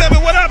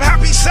 927, what up?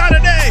 Happy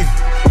Saturday.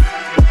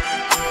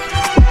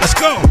 Let's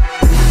go.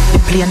 The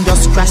plane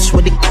just crash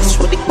with the crash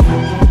with the.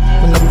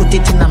 When I put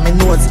it in my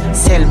nose,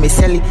 sell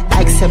it,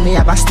 like say me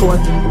have a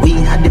stone. We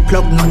had the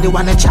plug, now they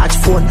wanna charge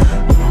phone.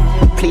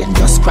 Plane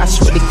just crash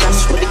with the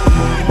crash with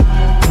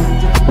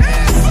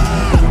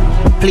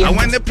the. And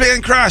when the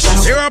plane crash,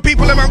 here are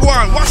people that go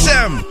on. Watch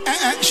them.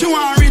 She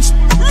want rich,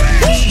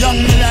 young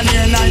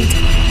millionaire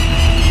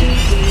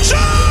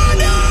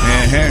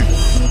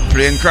 90.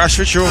 Plane crash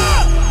for sure.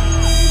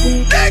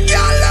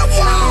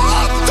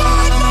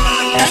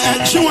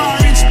 She want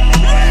rich,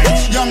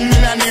 young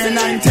millionaire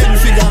 9-10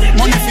 figure.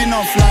 Money fi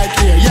enough like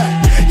here,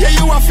 yeah,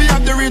 you have to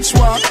have the rich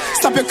walk.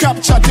 Stop your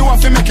crap chat, you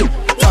have to make it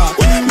talk.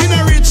 Me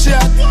no rich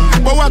yet,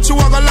 but what you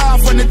want to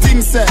laugh when the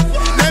thing said.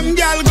 Them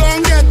gal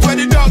gon' get where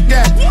the dog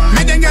get.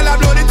 Me them gal a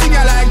blow the thing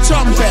I like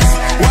trumpet.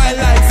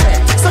 Wildlife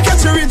set, so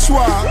catch your rich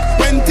walk.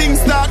 When things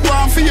start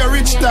going for your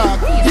rich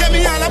talk. Yeah,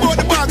 me all about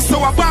the bag,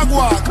 so a bag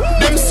walk.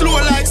 Them slow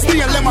like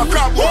snail, them a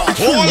crab walk.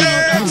 Kill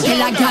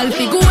a gal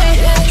fi go away.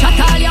 Chat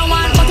all you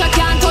want, but you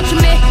can't touch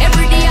me.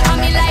 Every day I'm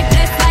me life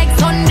blessed like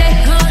Sunday.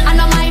 And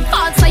on my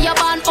fault, so you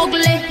born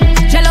ugly.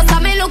 Jealous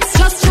of me looks,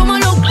 just you me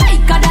look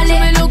like a dolly.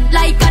 Me look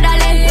like a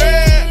dolly.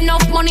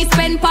 Enough money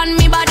spent on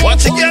me body.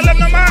 What's the girl on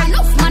the man?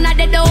 Enough man a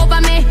dead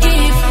over me.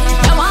 If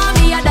you want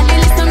me, a dolly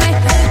listen me.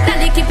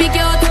 Dolly keep it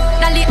cute,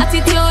 dolly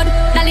attitude,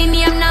 dolly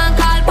name now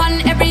call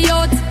pan every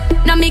youth.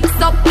 No mix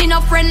up, me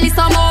no friendly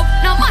some up.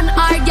 No man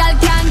or girl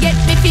can get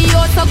me for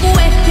you. So go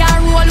away,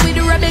 can't roll with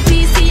the rebel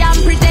PC and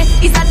pretty.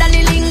 It's a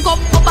dolly link up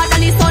a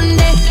dolly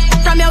Sunday.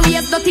 From your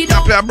waist dirty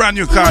down. Play a brand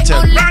new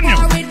cartel, brand new.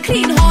 With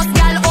clean house,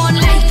 girl on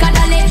like a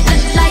dolly,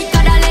 like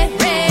a dolly.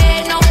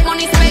 Enough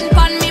money spent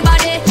on me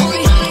body.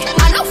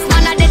 Enough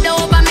man a dead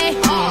over me.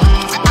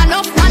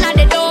 Enough man a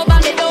dead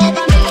over me.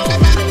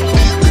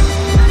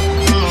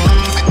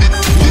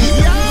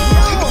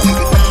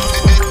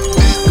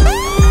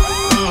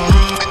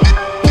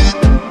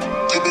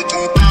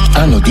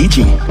 I know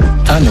DJ,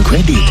 I know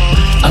credit.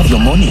 Have your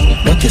money,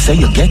 bet you say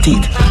you get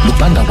it.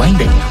 Look on the wine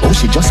then, oh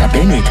she just a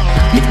Bennett.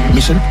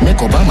 Michelle make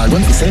Obama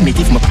run for Senate.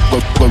 If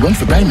go run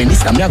for Prime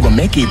Minister, me I go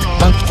make it.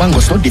 One go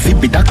study fit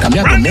be doctor, me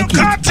I go make it.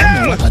 I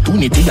know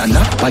opportunity and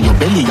not by your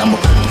belly. I'm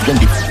when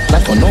the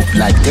flat on up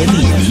like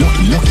Delhi.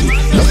 Lucky.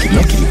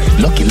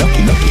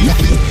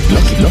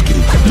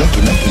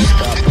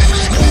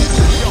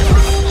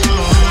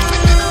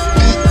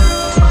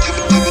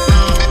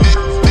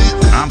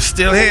 I'm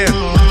still here.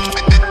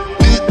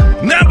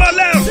 Never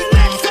left.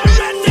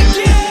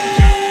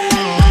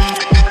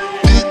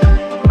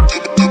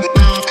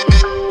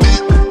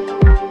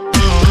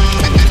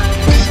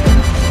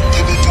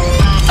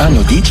 I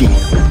know DJ,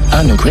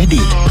 I know credit.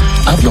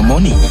 Have your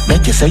money,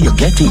 bet you say you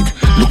get it.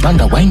 Look on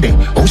the wine then,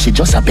 oh she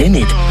just a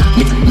Bennett.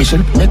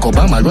 Michelle make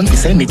Obama run for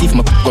Senate. If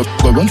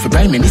go run for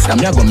Prime Minister,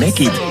 me I go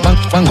make it.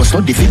 One go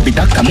study fit be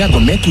doctor, me I go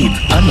make it.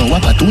 I know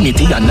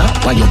opportunity and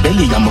not by your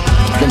belly. I'm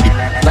when the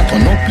flat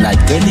on up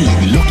like Delhi.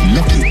 Lucky.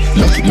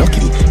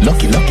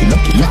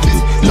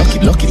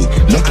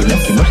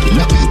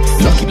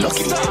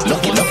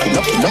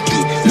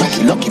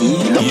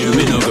 You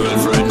with no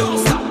girlfriend,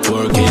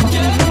 working.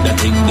 That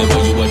thing never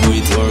you a do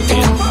it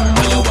working.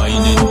 When you're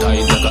whining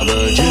tight like a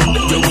virgin,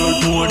 you work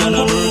more than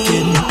a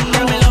Birkin.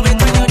 Girl, me love it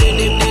when you did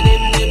it.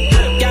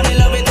 Girl, me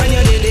love it when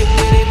you did it.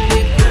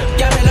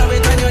 Girl, me love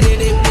it when you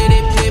did it.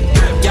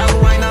 Girl,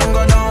 wine and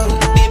go down.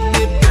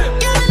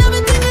 Girl, me love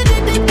it when you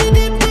did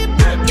it.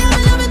 Girl,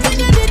 me love it when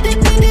you did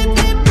it.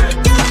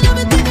 Girl, love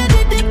it when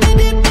you did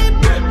it.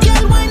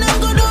 Girl, wine and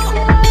go down.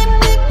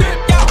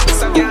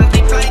 So girl,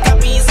 dip like a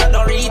piece of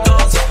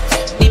Doritos.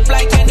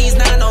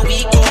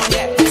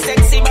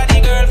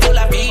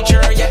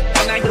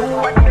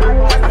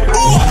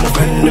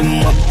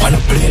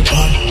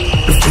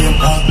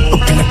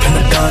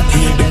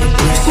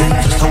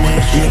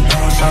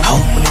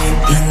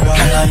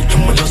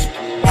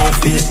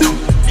 face.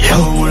 Yo,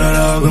 what a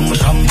dog with my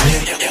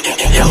champagne.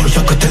 Yo,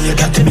 so I tell you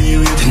got to be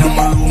waiting on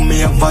my room.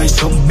 Me a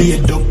voice up,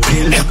 beat up,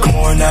 play like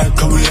more night.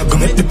 Cause we are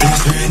gonna make the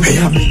place rain. We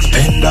a big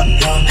spender,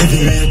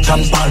 heavyweight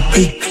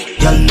champion.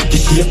 Y'all make the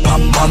shape,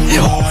 bam, bam.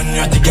 Yo, and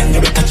you're again,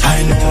 you better try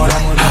know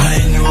that.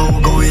 I know,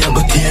 go, we are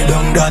gonna tear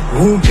down that.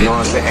 You know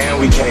what I'm saying? And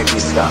we can't be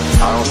stopped.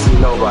 I don't see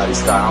nobody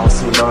stop. I don't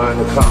see none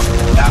to come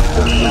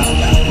after me.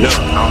 No,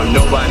 I don't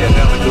nobody will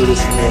never do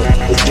this again.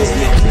 It's just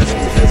me.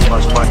 As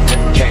much money,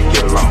 can't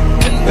get along.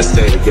 Let's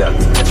stay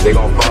together. They gon'